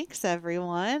 yeah, thanks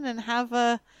everyone, and have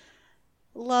a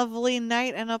lovely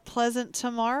night and a pleasant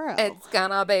tomorrow. It's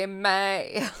gonna be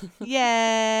May.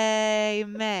 Yay,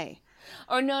 May.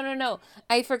 Oh, no.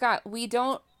 I forgot. We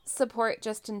don't support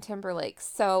Justin Timberlake.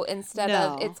 So instead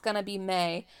of No. it's gonna be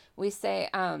May, we say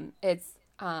it's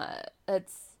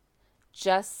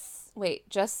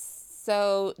just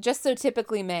so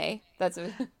typically May. That's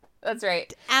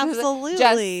right. Absolutely.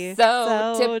 Just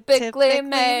so typically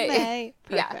May.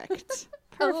 Yeah. Perfect.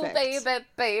 Oh,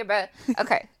 Perfect. baby.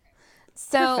 Okay.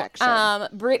 So,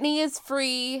 Perfection. Brittany is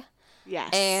free,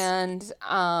 Yes. and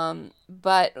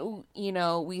but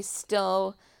we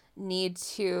still need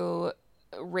to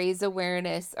raise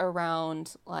awareness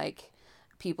around like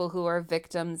people who are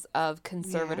victims of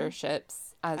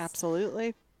conservatorships, as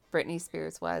Absolutely. Britney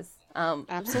Spears was.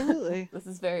 Absolutely. This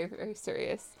is very, very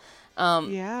serious.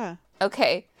 Yeah.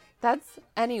 Okay,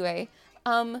 anyway.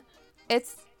 I'm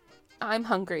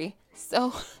hungry,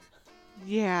 so.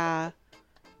 Yeah.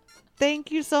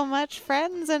 Thank you so much,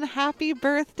 friends, and happy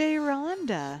birthday,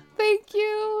 Rhonda. Thank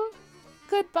you.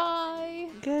 Goodbye.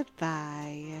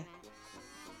 Goodbye.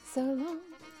 So long.